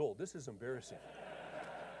 19 years old. This is embarrassing.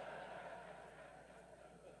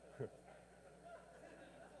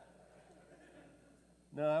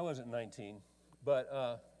 No, I wasn't 19,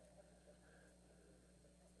 but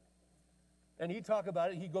and he'd talk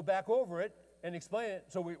about it. He'd go back over it and explain it.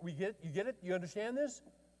 So you get it? You understand this?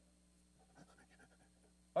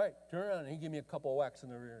 All right, turn around, and he'd give me a couple of whacks in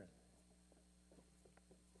the rear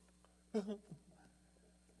end.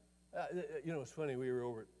 You know, it's funny. We were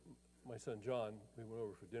over at my son John. We went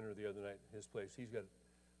over for dinner the other night at his place. He's got a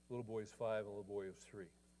little boy who's 5 and a little boy who's 3.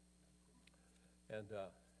 And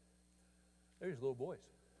they're just little boys.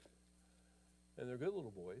 And they're good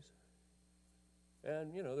little boys.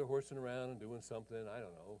 And, you know, they're horsing around and doing something, I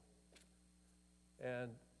don't know.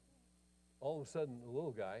 And all of a sudden, the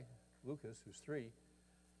little guy, Lucas, who's 3,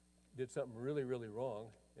 did something really, really wrong.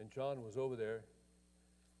 And John was over there,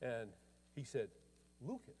 and he said,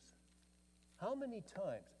 Lucas, how many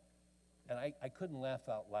times? And I couldn't laugh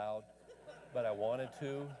out loud, but I wanted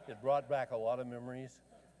to. It brought back a lot of memories.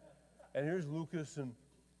 And here's Lucas, and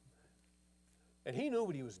he knew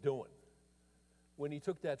what he was doing when he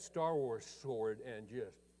took that Star Wars sword and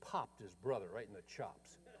just popped his brother right in the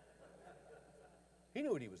chops. He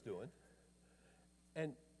knew what he was doing.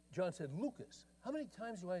 And John said, Lucas, how many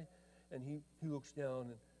times do I... And he looks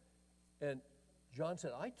down, and John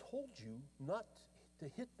said, I told you not to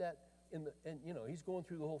hit that in the... And, you know, he's going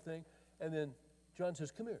through the whole thing. And then John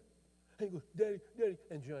says, come here. And he goes, Daddy, Daddy.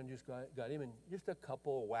 And John just got him, and just a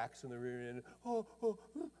couple of whacks in the rear end.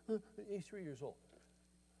 He's 3 years old.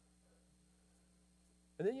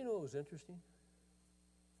 And then you know what was interesting?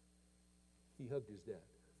 He hugged his dad.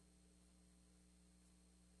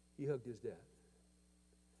 He hugged his dad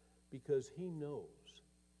because he knows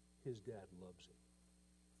his dad loves him.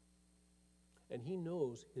 And he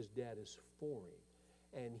knows his dad is for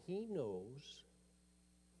him. And he knows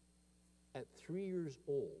at 3 years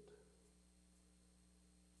old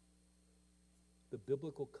the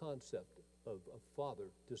biblical concept of a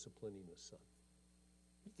father disciplining a son.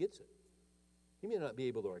 He gets it. He may not be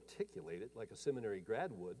able to articulate it like a seminary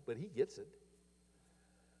grad would, but he gets it.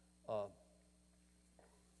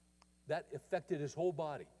 That affected his whole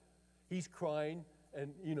body. He's crying,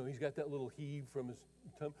 and, you know, he's got that little heave from his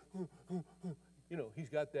tongue. You know, he's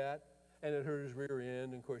got that, and it hurt his rear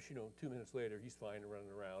end. And, of course, you know, 2 minutes later, he's fine and running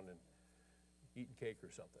around and eating cake or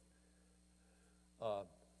something.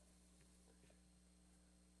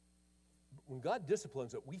 When God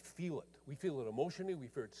disciplines it, we feel it. We feel it emotionally. We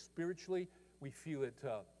feel it spiritually. We feel it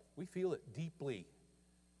deeply.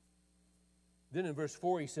 Then in verse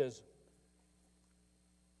 4 he says,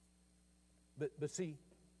 but see,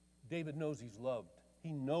 David knows he's loved.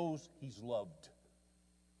 He knows he's loved.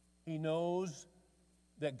 He knows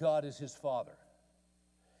that God is his father.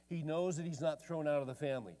 He knows that he's not thrown out of the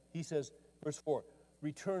family. He says, verse 4,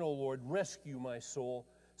 return, O Lord, rescue my soul.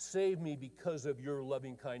 Save me because of your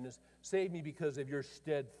loving kindness. Save me because of your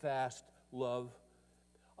steadfast love.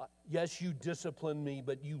 Yes, you disciplined me,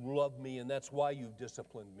 but you love me, and that's why you've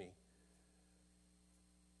disciplined me.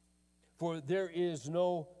 For there is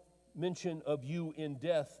no mention of you in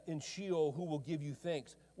death. In Sheol, who will give you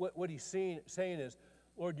thanks? What he's saying is,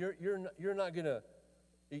 Lord, you're not going to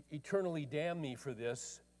eternally damn me for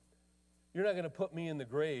this. You're not going to put me in the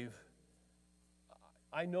grave.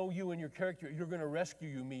 I know you and your character. You're going to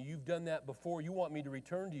rescue me. You've done that before. You want me to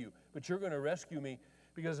return to you, but you're going to rescue me,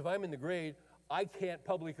 because if I'm in the grave, I can't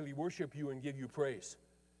publicly worship you and give you praise.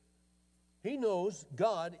 He knows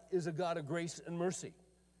God is a God of grace and mercy.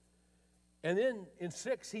 And then in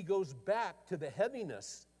 6, he goes back to the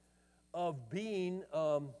heaviness of being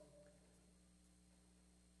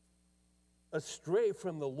astray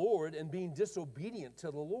from the Lord and being disobedient to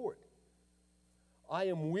the Lord. I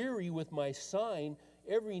am weary with my sighing.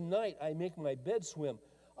 Every night I make my bed swim.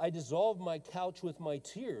 I dissolve my couch with my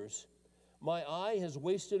tears. My eye has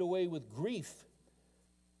wasted away with grief.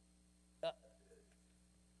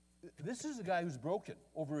 This is a guy who's broken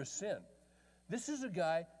over his sin. This is a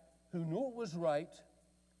guy who knew it was right.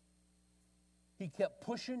 He kept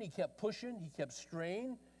pushing, he kept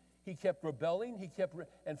straying, he kept rebelling,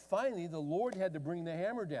 and finally the Lord had to bring the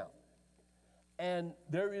hammer down. And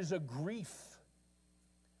there is a grief.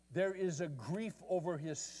 There is a grief over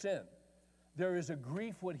his sin. There is a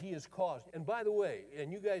grief what he has caused. And by the way,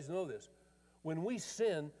 and you guys know this, when we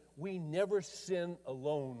sin, we never sin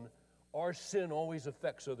alone. Our sin always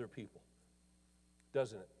affects other people,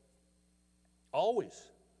 doesn't it? Always.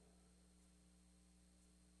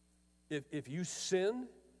 If you sin,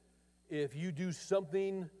 if you do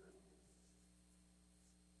something,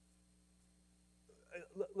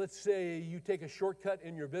 let's say you take a shortcut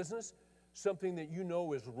in your business, something that you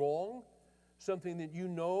know is wrong, something that you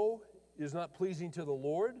know is not pleasing to the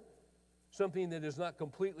Lord, something that is not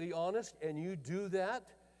completely honest, and you do that,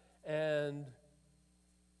 and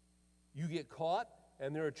you get caught,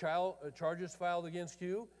 and there are charges filed against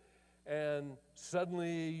you, and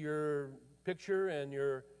suddenly your picture and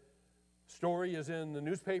your story is in the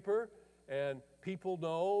newspaper, and people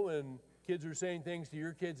know, and kids are saying things to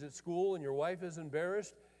your kids at school, and your wife is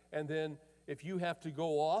embarrassed, and then if you have to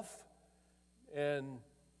go off and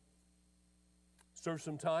serve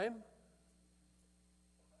some time,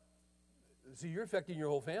 see, you're affecting your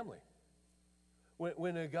whole family.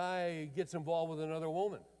 When a guy gets involved with another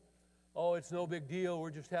woman, oh, it's no big deal,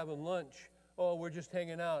 we're just having lunch. Oh, we're just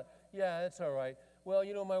hanging out. Yeah, that's all right. Well,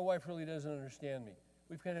 you know, my wife really doesn't understand me.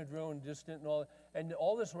 We've kind of grown distant and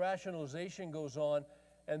all this rationalization goes on,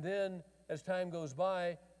 and then as time goes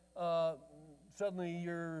by, suddenly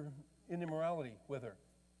you're in immorality with her.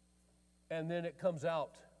 And then it comes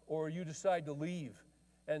out, or you decide to leave,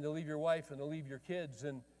 and to leave your wife and to leave your kids,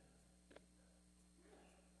 and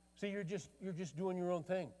see, you're just doing your own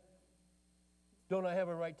thing. Don't I have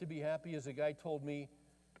a right to be happy? As a guy told me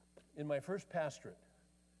in my first pastorate,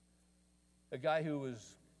 a guy who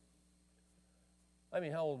was,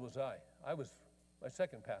 how old was I? I was my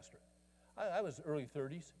second pastorate. I was early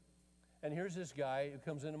 30s. And here's this guy who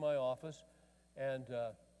comes into my office, and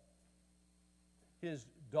his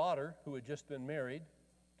daughter, who had just been married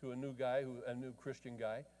to a new Christian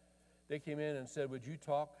guy, they came in and said,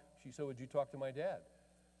 she said, would you talk to my dad?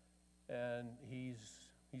 And he's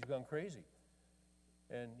gone crazy.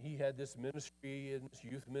 And he had this ministry and this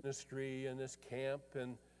youth ministry and this camp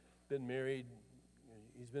and been married.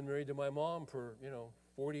 He's been married to my mom for,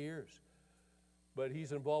 40 years. But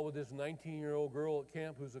he's involved with this 19-year-old girl at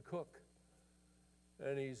camp who's a cook.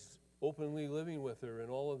 And he's openly living with her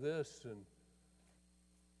and all of this. And,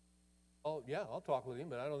 I'll talk with him,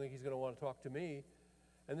 but I don't think he's going to want to talk to me.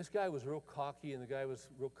 And this guy was real cocky, and the guy was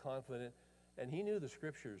real confident, and he knew the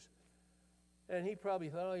scriptures. And he probably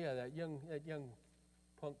thought, oh yeah, that young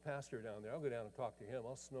punk pastor down there, I'll go down and talk to him.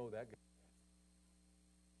 I'll snow that guy.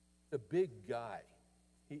 A big guy.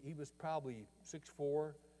 He was probably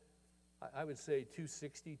 6'4", I would say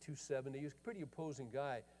 260, 270. He was a pretty opposing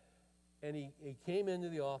guy. And he came into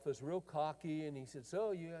the office real cocky, and he said,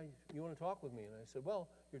 so you want to talk with me? And I said, well,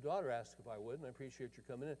 your daughter asked if I would, and I appreciate your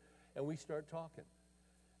coming in. And we start talking.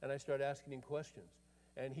 And I start asking him questions.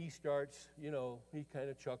 And he starts, he kind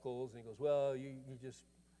of chuckles, and he goes, well, you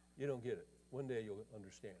don't get it. One day you'll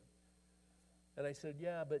understand. And I said,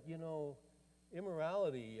 yeah, but,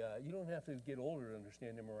 immorality, you don't have to get older to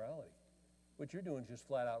understand immorality. What you're doing is just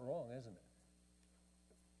flat out wrong, isn't it?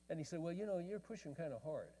 And he said, well, you're pushing kind of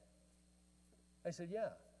hard. I said, yeah,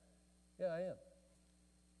 I am.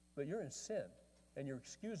 But you're in sin, and you're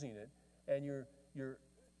excusing it, and you're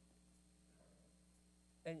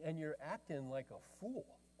acting like a fool,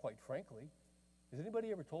 quite frankly. Has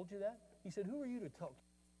anybody ever told you that? He said, who are you to talk?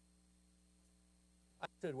 I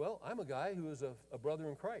said, well, I'm a guy who is a brother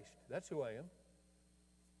in Christ. That's who I am.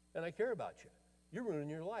 And I care about you. You're ruining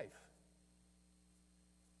your life.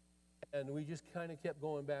 And we just kind of kept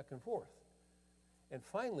going back and forth. And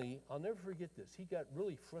finally, I'll never forget this. He got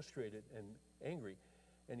really frustrated and angry,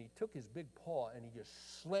 and he took his big paw and he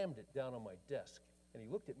just slammed it down on my desk. And he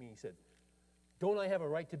looked at me and he said, don't I have a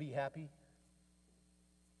right to be happy?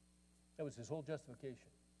 That was his whole justification.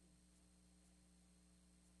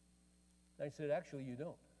 I said, actually, you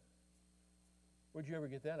don't. Where'd you ever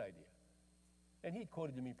get that idea? And he'd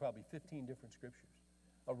quoted to me probably 15 different scriptures.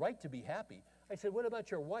 A right to be happy. I said, what about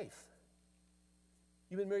your wife?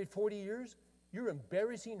 You've been married 40 years? You're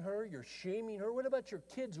embarrassing her. You're shaming her. What about your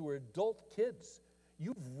kids who are adult kids?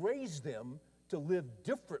 You've raised them to live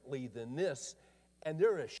differently than this, and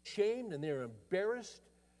they're ashamed and they're embarrassed.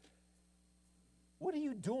 What are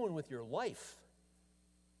you doing with your life?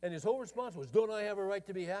 And his whole response was, don't I have a right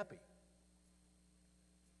to be happy?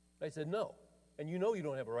 I said, no. and you know you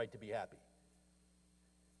don't have a right to be happy.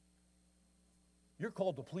 You're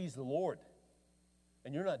called to please the Lord,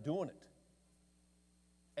 and you're not doing it.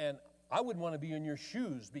 And I wouldn't want to be in your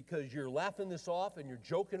shoes because you're laughing this off and you're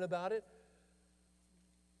joking about it.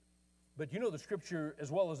 But you know the scripture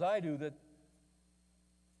as well as I do that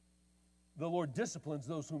the Lord disciplines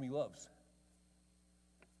those whom he loves.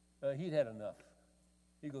 He'd had enough.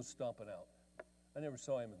 He goes stomping out. I never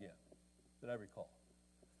saw him again that I recall.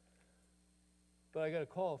 But I got a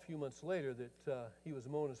call a few months later that he was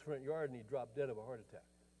mowing his front yard and he dropped dead of a heart attack.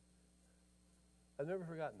 I've never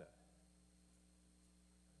forgotten that.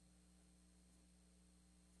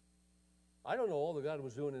 I don't know all that God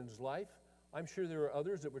was doing in his life. I'm sure there were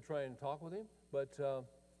others that were trying to talk with him, but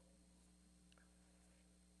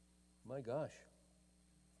my gosh,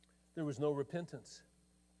 there was no repentance,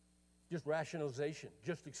 just rationalization,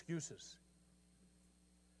 just excuses.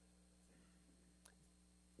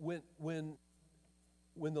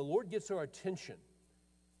 When the Lord gets our attention,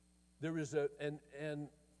 there is and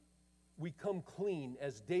we come clean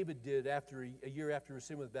as David did after a year after his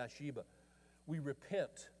sin with Bathsheba. We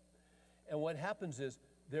repent, and what happens is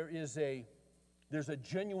there's a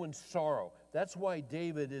genuine sorrow. That's why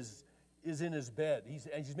David is in his bed.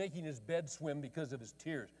 He's making his bed swim because of his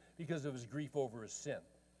tears, because of his grief over his sin.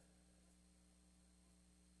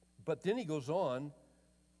 But then he goes on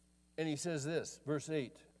and he says this, verse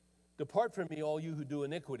 8, "Depart from me, all you who do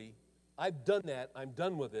iniquity." I've done that. I'm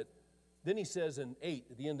done with it. Then he says in 8,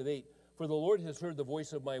 at the end of 8, "For the Lord has heard the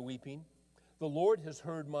voice of my weeping. The Lord has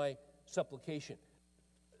heard my supplication."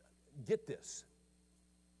 Get this.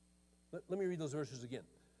 Let me read those verses again.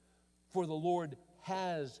 "For the Lord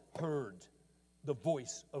has heard the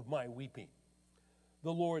voice of my weeping.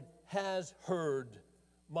 The Lord has heard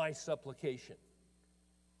my supplication.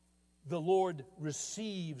 The Lord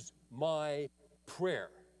receives my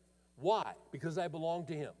prayer." Why? Because I belong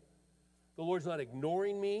to him. The Lord's not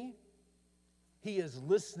ignoring me. He is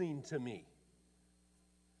listening to me.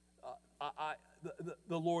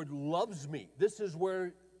 The Lord loves me. This is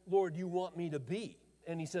where, Lord, you want me to be.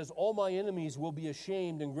 And he says, "All my enemies will be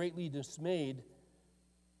ashamed and greatly dismayed,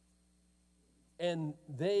 and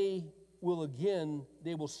they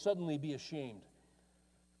will suddenly be ashamed."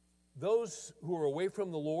 Those who are away from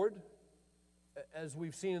the Lord, as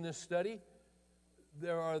we've seen in this study,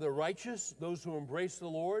 there are the righteous, those who embrace the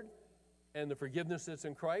Lord and the forgiveness that's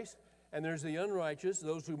in Christ, and there's the unrighteous,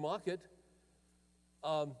 those who mock it.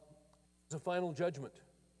 It's a final judgment.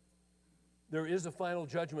 There is a final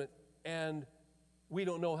judgment, and we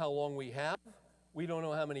don't know how long we have. We don't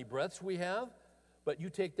know how many breaths we have, but you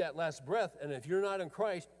take that last breath, and if you're not in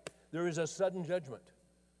Christ, there is a sudden judgment.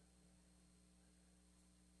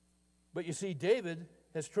 But you see, David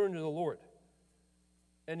has turned to the Lord,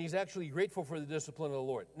 and he's actually grateful for the discipline of the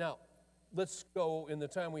Lord. Now, let's go, in the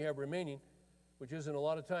time we have remaining, which isn't a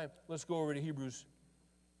lot of time, let's go over to Hebrews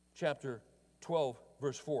chapter 12,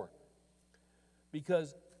 verse 4.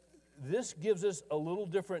 Because this gives us a little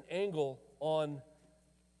different angle on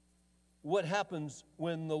what happens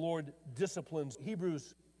when the Lord disciplines.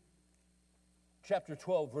 Hebrews chapter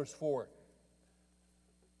 12, verse 4.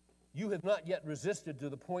 "You have not yet resisted to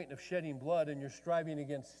the point of shedding blood in your striving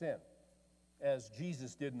against sin," as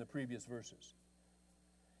Jesus did in the previous verses.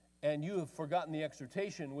 "And you have forgotten the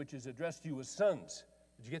exhortation which is addressed to you as sons."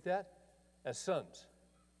 Did you get that? As sons.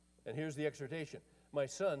 And here's the exhortation. "My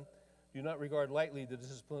son, do not regard lightly the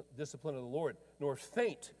discipline of the Lord, nor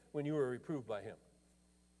faint when you are reproved by him."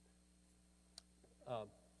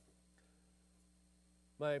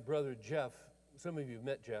 My brother Jeff, some of you have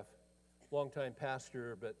met Jeff, longtime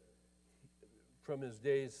pastor, but from his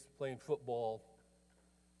days playing football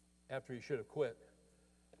after he should have quit,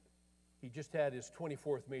 he just had his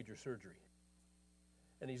 24th major surgery.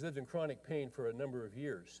 And he's lived in chronic pain for a number of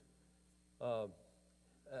years.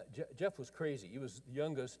 Jeff was crazy. He was the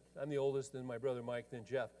youngest. I'm the oldest, then my brother Mike, then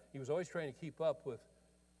Jeff. He was always trying to keep up with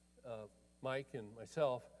Mike and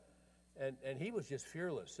myself. And he was just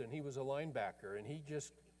fearless, and he was a linebacker, and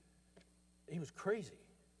he was crazy.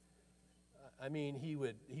 I mean, he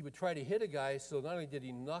would try to hit a guy, so not only did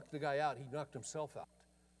he knock the guy out, he knocked himself out.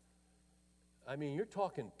 I mean, you're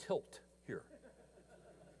talking tilt here.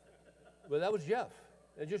 But that was Jeff.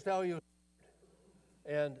 That's just how he was.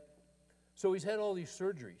 And so he's had all these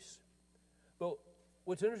surgeries. But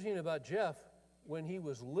what's interesting about Jeff, when he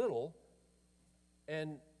was little,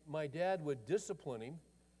 and my dad would discipline him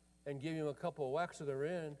and give him a couple of whacks of the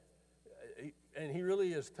rear, and he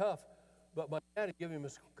really is tough, but my dad would give him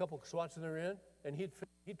a couple of swats in the rear, and he'd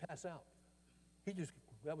pass out. He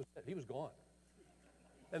was gone.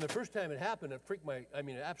 And the first time it happened, it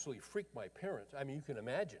absolutely freaked my parents. I mean, you can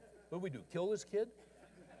imagine. What do we do, kill this kid?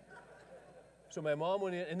 So my mom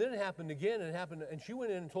went in, and then it happened again, and she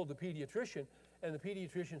went in and told the pediatrician, and the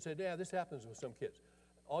pediatrician said, yeah, this happens with some kids.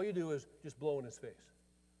 All you do is just blow in his face.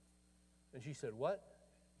 And she said, what?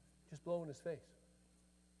 Just blow in his face.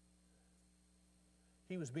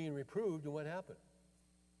 He was being reproved, and what happened?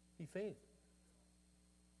 He fainted.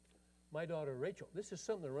 My daughter Rachel, this is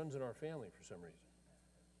something that runs in our family for some reason.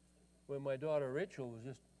 When my daughter Rachel was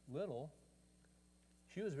just little,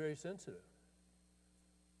 she was very sensitive.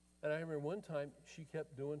 And I remember one time she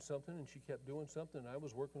kept doing something, and she kept doing something, and I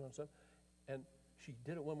was working on something, and she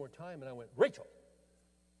did it one more time, and I went, Rachel!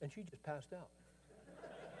 And she just passed out.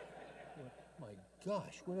 I went, my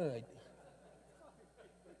gosh, what did I do?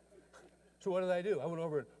 So what did I do? I went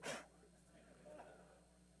over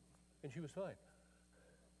and she was fine.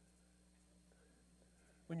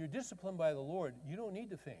 When you're disciplined by the Lord, you don't need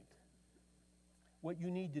to faint. What you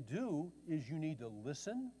need to do is you need to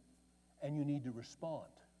listen and you need to respond.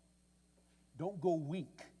 Don't go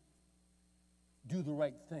weak. Do the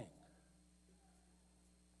right thing.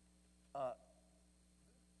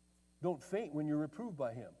 Don't faint when you're reproved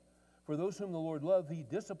by him. For those whom the Lord loves, he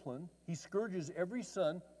disciplines. He scourges every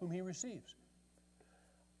son whom he receives.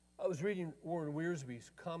 I was reading Warren Wiersbe's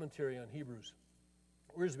commentary on Hebrews.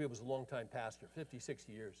 Wiersbe was a longtime pastor, 50,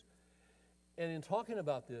 60 years. And in talking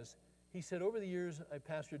about this, he said, over the years, I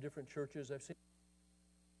pastored different churches. I've seen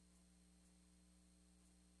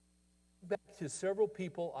back to several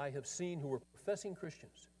people I have seen who were professing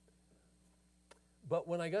Christians. But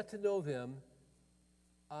when I got to know them,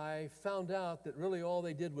 I found out that really all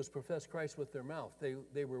they did was profess Christ with their mouth.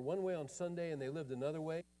 They were one way on Sunday and they lived another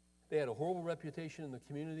way. They had a horrible reputation in the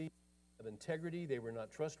community of integrity. They were not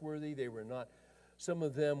trustworthy. They were not. Some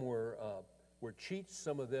of them were cheats.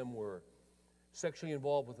 Some of them were sexually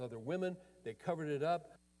involved with other women. They covered it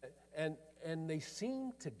up, and they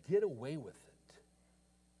seemed to get away with it.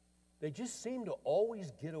 They just seemed to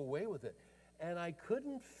always get away with it, and I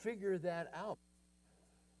couldn't figure that out.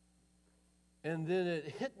 And then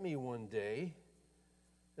it hit me one day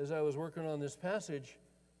as I was working on this passage,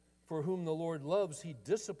 for whom the Lord loves, he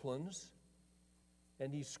disciplines,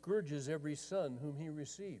 and he scourges every son whom he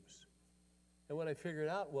receives. And what I figured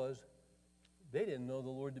out was they didn't know the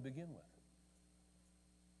Lord to begin with.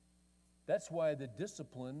 That's why the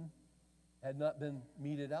discipline had not been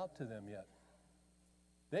meted out to them yet.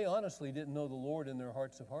 They honestly didn't know the Lord in their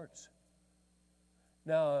hearts of hearts.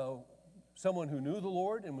 Now, someone who knew the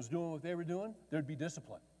Lord and was doing what they were doing, there'd be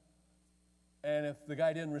discipline. And if the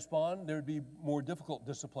guy didn't respond, there'd be more difficult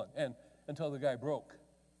discipline, and until the guy broke.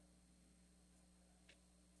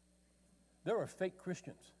 There are fake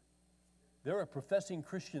Christians. There are professing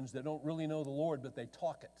Christians that don't really know the Lord, but they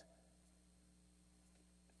talk it.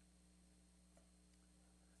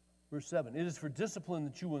 Verse 7, it is for discipline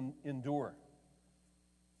that you endure.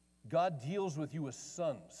 God deals with you as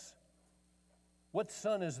sons. What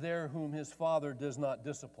son is there whom his father does not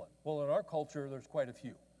discipline? Well, in our culture, there's quite a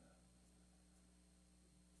few.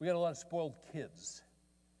 We got a lot of spoiled kids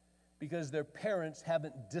because their parents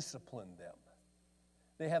haven't disciplined them.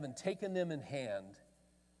 They haven't taken them in hand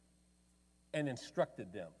and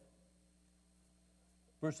instructed them.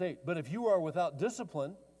 Verse 8, but if you are without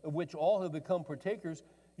discipline, of which all have become partakers,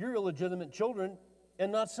 you're illegitimate children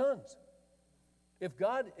and not sons. If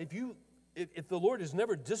the Lord has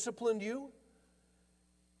never disciplined you,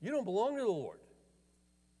 you don't belong to the Lord.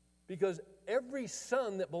 Because every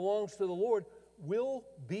son that belongs to the Lord will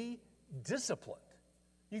be disciplined.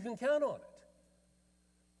 You can count on it.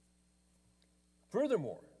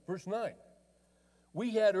 Furthermore, verse 9,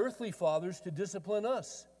 we had earthly fathers to discipline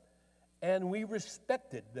us, and we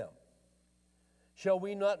respected them. Shall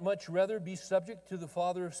we not much rather be subject to the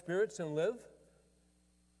Father of spirits and live?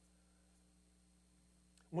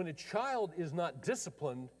 When a child is not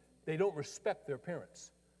disciplined, they don't respect their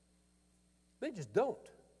parents. They just don't.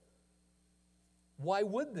 Why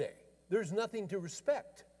would they? There's nothing to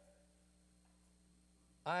respect.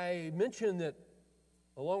 I mentioned that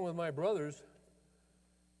along with my brothers,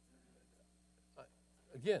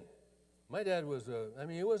 again, my dad was,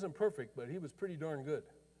 he wasn't perfect, but he was pretty darn good.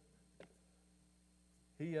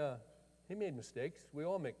 He made mistakes. We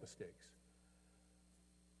all make mistakes.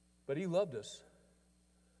 But he loved us.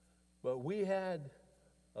 But we had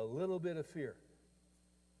a little bit of fear.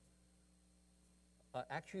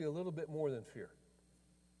 Actually, a little bit more than fear.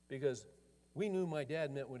 Because we knew my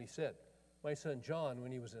dad meant what he said. My son John,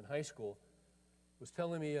 when he was in high school, was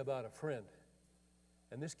telling me about a friend.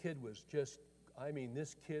 And this kid was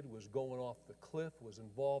this kid was going off the cliff, was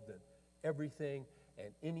involved in everything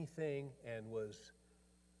and anything, and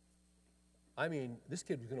this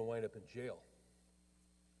kid was going to wind up in jail.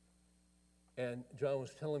 And John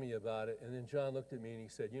was telling me about it, and then John looked at me and he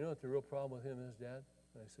said, you know what the real problem with him is, Dad?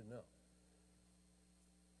 And I said, no.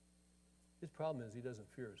 His problem is he doesn't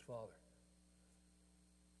fear his father.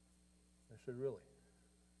 I said, really?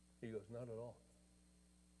 He goes, not at all.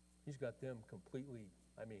 He's got them completely,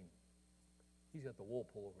 he's got the wool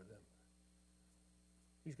pull over them.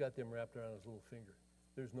 He's got them wrapped around his little finger.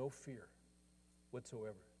 There's no fear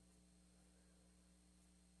whatsoever.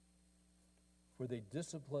 For they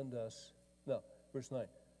disciplined us. No, verse 9.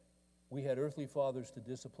 We had earthly fathers to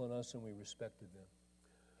discipline us, and we respected them.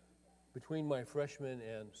 Between my freshman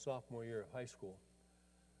and sophomore year of high school,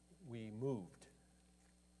 we moved,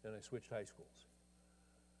 and I switched high schools.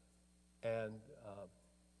 And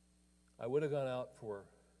I would have gone out for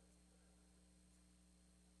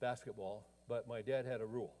basketball, but my dad had a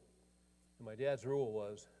rule. And my dad's rule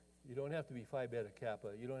was, you don't have to be Phi Beta Kappa,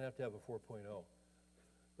 you don't have to have a 4.0,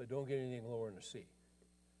 but don't get anything lower than a C.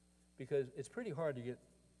 Because it's pretty hard to get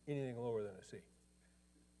anything lower than a C.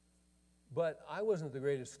 But I wasn't the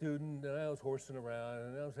greatest student, and I was horsing around,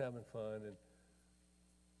 and I was having fun. And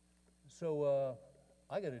so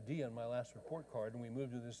I got a D on my last report card, and we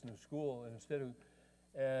moved to this new school,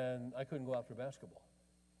 and I couldn't go out for basketball.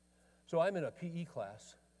 So I'm in a PE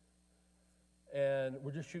class, and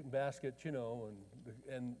we're just shooting baskets,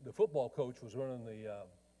 and the football coach was running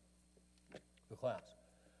the class.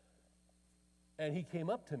 And he came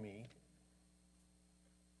up to me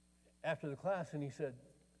after the class, and he said,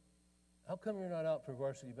 how come you're not out for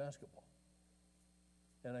varsity basketball?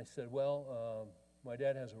 And I said, well, my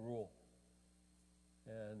dad has a rule,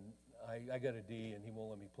 and I got a D, and he won't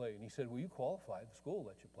let me play. And he said, well, you qualify. The school will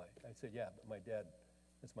let you play. I said, yeah, but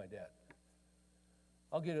it's my dad.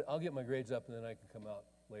 I'll get my grades up, and then I can come out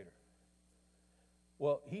later.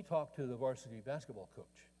 Well, he talked to the varsity basketball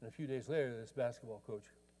coach, and a few days later, this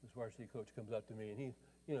varsity coach comes up to me, and he's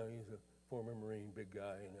a former Marine, big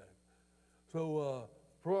guy, and so,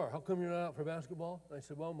 Farrar, how come you're not out for basketball? And I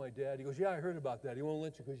said, well, my dad. He goes, yeah, I heard about that. He won't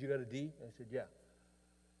let you because you got a D? I said, yeah.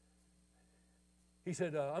 He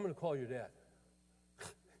said, I'm going to call your dad.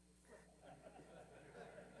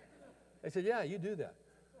 I said, yeah, you do that.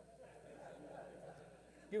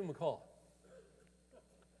 Give him a call.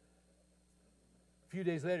 A few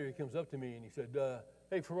days later, he comes up to me and he said,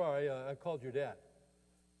 hey, Farrar, I called your dad.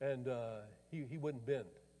 And he wouldn't bend.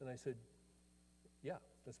 And I said, yeah,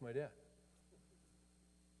 that's my dad.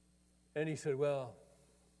 And he said, I'll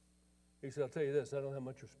tell you this, I don't have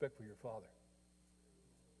much respect for your father.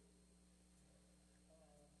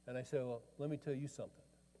 And I said, well, let me tell you something.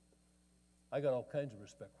 I got all kinds of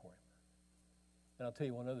respect for him. And I'll tell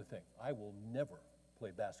you one other thing. I will never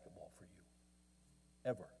play basketball for you.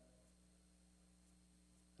 Ever.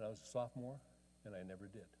 And I was a sophomore, and I never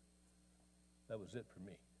did. That was it for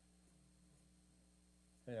me.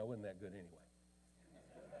 And I wasn't that good anyway.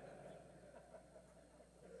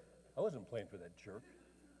 I wasn't playing for that jerk.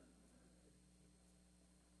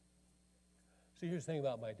 See, here's the thing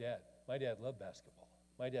about my dad. My dad loved basketball.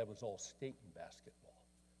 My dad was all state in basketball.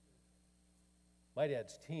 My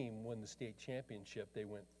dad's team won the state championship. They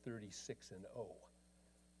went 36-0.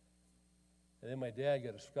 And then my dad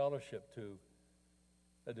got a scholarship to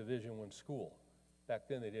a Division I school. Back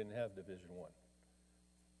then, they didn't have Division I.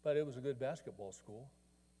 But it was a good basketball school.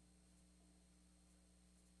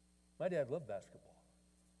 My dad loved basketball.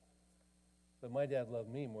 But my dad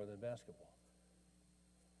loved me more than basketball.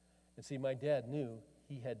 And see, my dad knew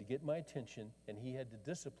he had to get my attention and he had to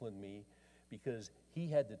discipline me because he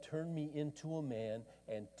had to turn me into a man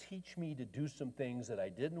and teach me to do some things that I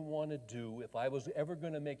didn't want to do. If I was ever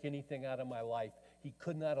going to make anything out of my life, he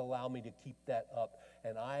could not allow me to keep that up.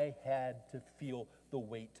 And I had to feel the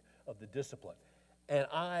weight of the discipline. And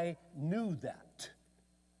I knew that.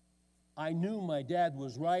 I knew my dad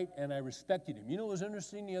was right, and I respected him. You know what was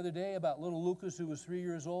interesting the other day about little Lucas, who was 3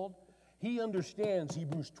 years old? He understands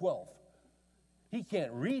Hebrews 12. He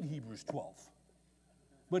can't read Hebrews 12,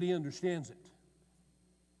 but he understands it.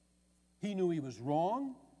 He knew he was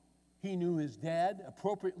wrong. He knew his dad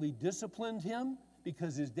appropriately disciplined him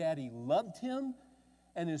because his daddy loved him.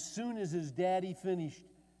 And as soon as his daddy finished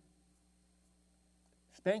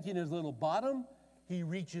spanking his little bottom, he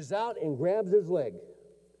reaches out and grabs his leg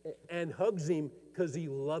and hugs him because he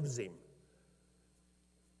loves him.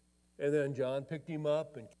 And then John picked him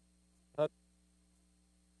up and hugged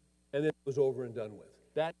him, and then it was over and done with.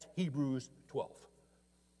 That's Hebrews 12.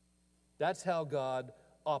 That's how God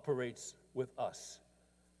operates with us.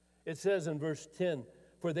 It says in verse 10,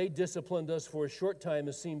 for they disciplined us for a short time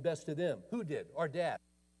as seemed best to them. Who did? Our dad.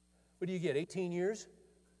 What do you get, 18 years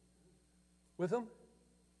with them?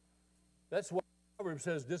 That's why Proverbs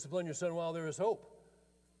says, discipline your son while there is hope.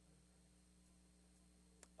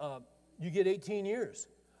 You get 18 years.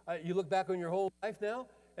 You look back on your whole life now,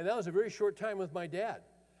 and that was a very short time with my dad.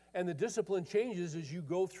 And the discipline changes as you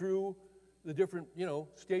go through the different,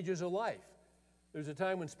 stages of life. There's a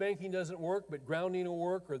time when spanking doesn't work, but grounding will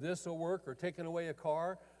work, or this will work, or taking away a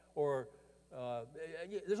car, or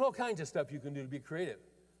there's all kinds of stuff you can do to be creative.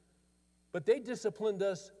 But they disciplined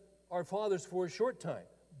us, our fathers, for a short time.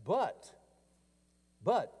 But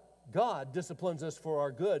God disciplines us for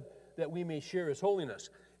our good, that we may share His holiness.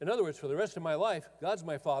 In other words, for the rest of my life, God's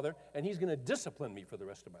my Father, and He's going to discipline me for the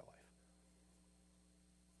rest of my life.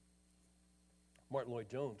 Martin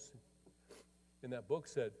Lloyd-Jones, in that book,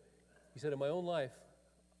 said, in my own life,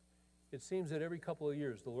 it seems that every couple of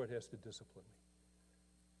years the Lord has to discipline me.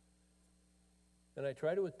 And I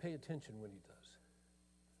try to pay attention when He does.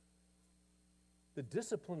 The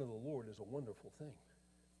discipline of the Lord is a wonderful thing.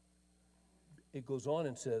 It goes on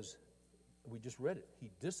and says, we just read it,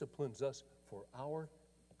 He disciplines us for our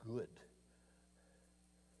good,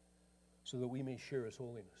 so that we may share His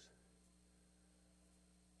holiness.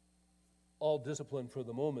 All discipline for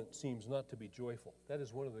the moment seems not to be joyful. That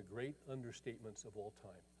is one of the great understatements of all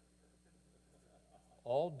time.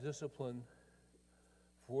 All discipline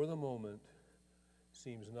for the moment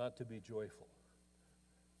seems not to be joyful.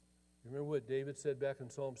 You remember what David said back in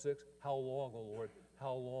Psalm 6? How long, O Lord?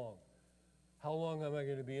 How long? How long am I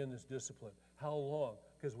going to be in this discipline? How long?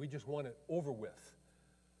 Because we just want it over with.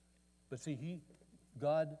 But see,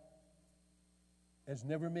 God has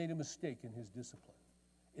never made a mistake in His discipline.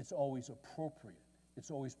 It's always appropriate. It's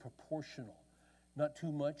always proportional. Not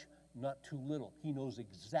too much, not too little. He knows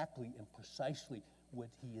exactly and precisely what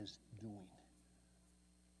He is doing.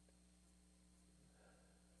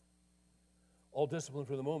 All discipline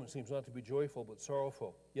for the moment seems not to be joyful, but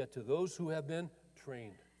sorrowful. Yet to those who have been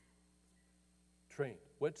trained.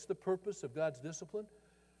 What's the purpose of God's discipline?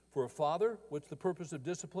 For a father, what's the purpose of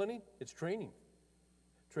disciplining? It's training.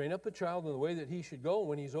 Train up a child in the way that he should go, and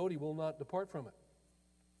when he's old, he will not depart from it.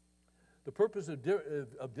 The purpose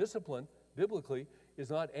of discipline, biblically,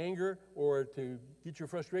 is not anger or to get your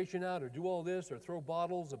frustration out or do all this or throw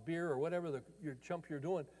bottles of beer or whatever your chump you're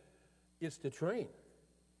doing. It's to train.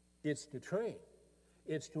 It's to train.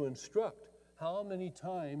 It's to instruct. How many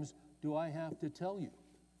times do I have to tell you?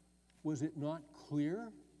 Was it not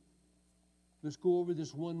clear? Let's go over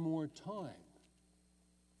this one more time.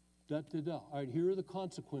 All right, here are the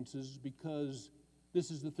consequences, because this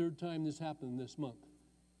is the third time this happened this month.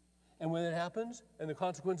 And when it happens and the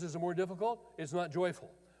consequences are more difficult, it's not joyful.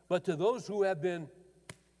 But to those who have been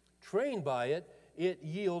trained by it, it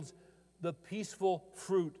yields the peaceful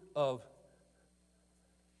fruit of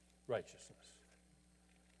righteousness.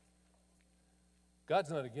 God's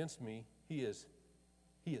not against me. He is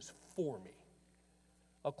for me.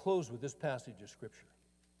 I'll close with this passage of Scripture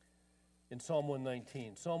in Psalm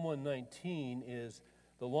 119. Psalm 119 is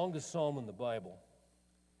the longest psalm in the Bible.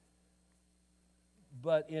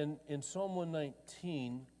 But in Psalm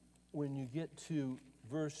 119, when you get to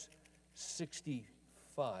verse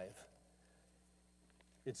 65,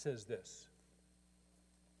 it says this.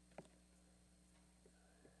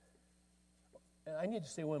 And I need to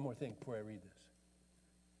say one more thing before I read this.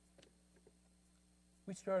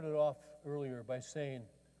 We started off earlier by saying,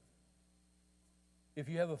 if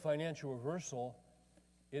you have a financial reversal,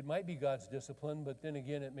 it might be God's discipline, but then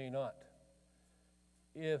again, it may not.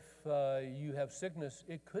 If you have sickness,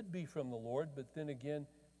 it could be from the Lord, but then again,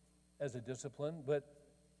 as a discipline, but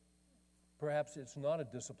perhaps it's not a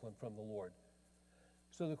discipline from the Lord.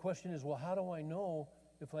 So the question is, well, how do I know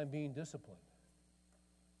if I'm being disciplined?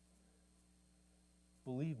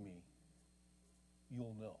 Believe me,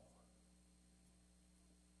 you'll know.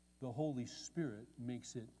 The Holy Spirit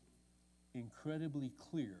makes it incredibly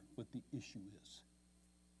clear what the issue is.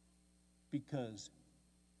 Because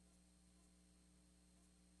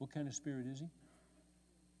what kind of spirit is He?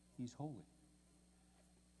 He's holy.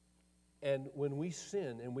 And when we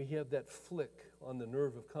sin and we have that flick on the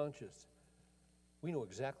nerve of conscience, we know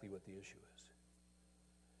exactly what the issue is.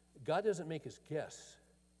 God doesn't make us guess.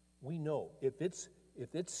 We know. If it's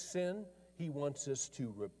sin, He wants us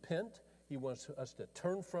to repent. He wants us to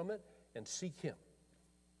turn from it and seek Him.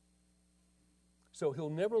 So He'll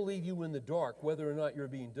never leave you in the dark whether or not you're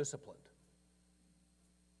being disciplined.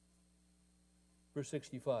 Verse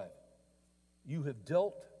 65, you have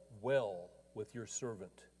dealt well with your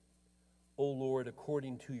servant, O Lord,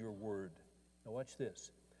 according to your word. Now watch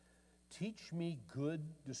this. Teach me good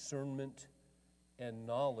discernment and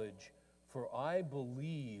knowledge, for I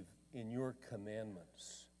believe in your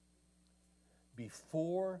commandments.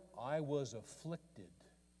 Before I was afflicted,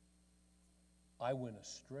 I went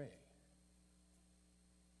astray.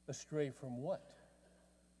 Astray from what?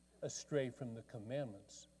 astray from the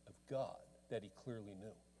commandments of God that he clearly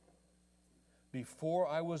knew. Before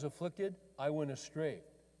I was afflicted, I went astray.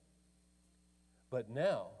 But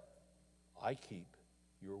now I keep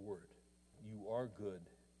your word. You are good,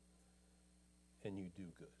 and you do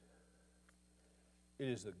good. It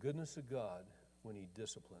is the goodness of God when he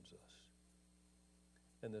disciplines us.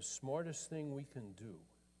 And the smartest thing we can do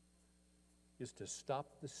is to stop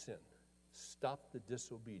the sin, stop the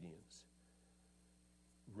disobedience,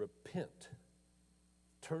 repent,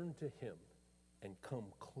 turn to him, and come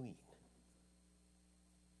clean.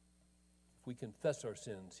 If we confess our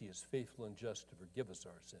sins, he is faithful and just to forgive us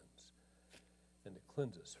our sins and to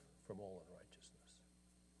cleanse us from all unrighteousness.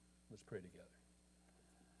 Let's pray together.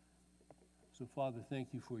 So, Father,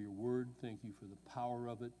 thank you for your word. Thank you for the power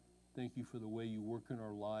of it. Thank you for the way you work in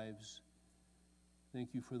our lives.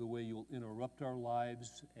 Thank you for the way you'll interrupt our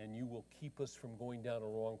lives and you will keep us from going down a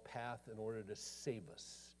wrong path in order to save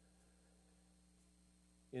us.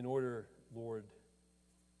 In order, Lord,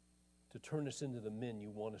 to turn us into the men you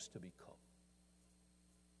want us to become.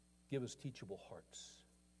 Give us teachable hearts.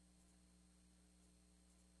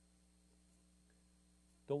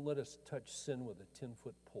 Don't let us touch sin with a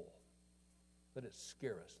 10-foot pole. Let it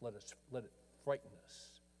scare us. Let it frighten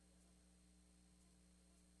us.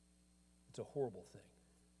 It's a horrible thing.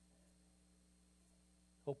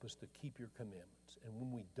 Help us to keep your commandments, and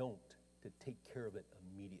when we don't, to take care of it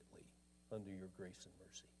immediately under your grace and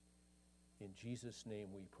mercy. In Jesus' name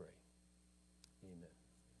we pray. Amen.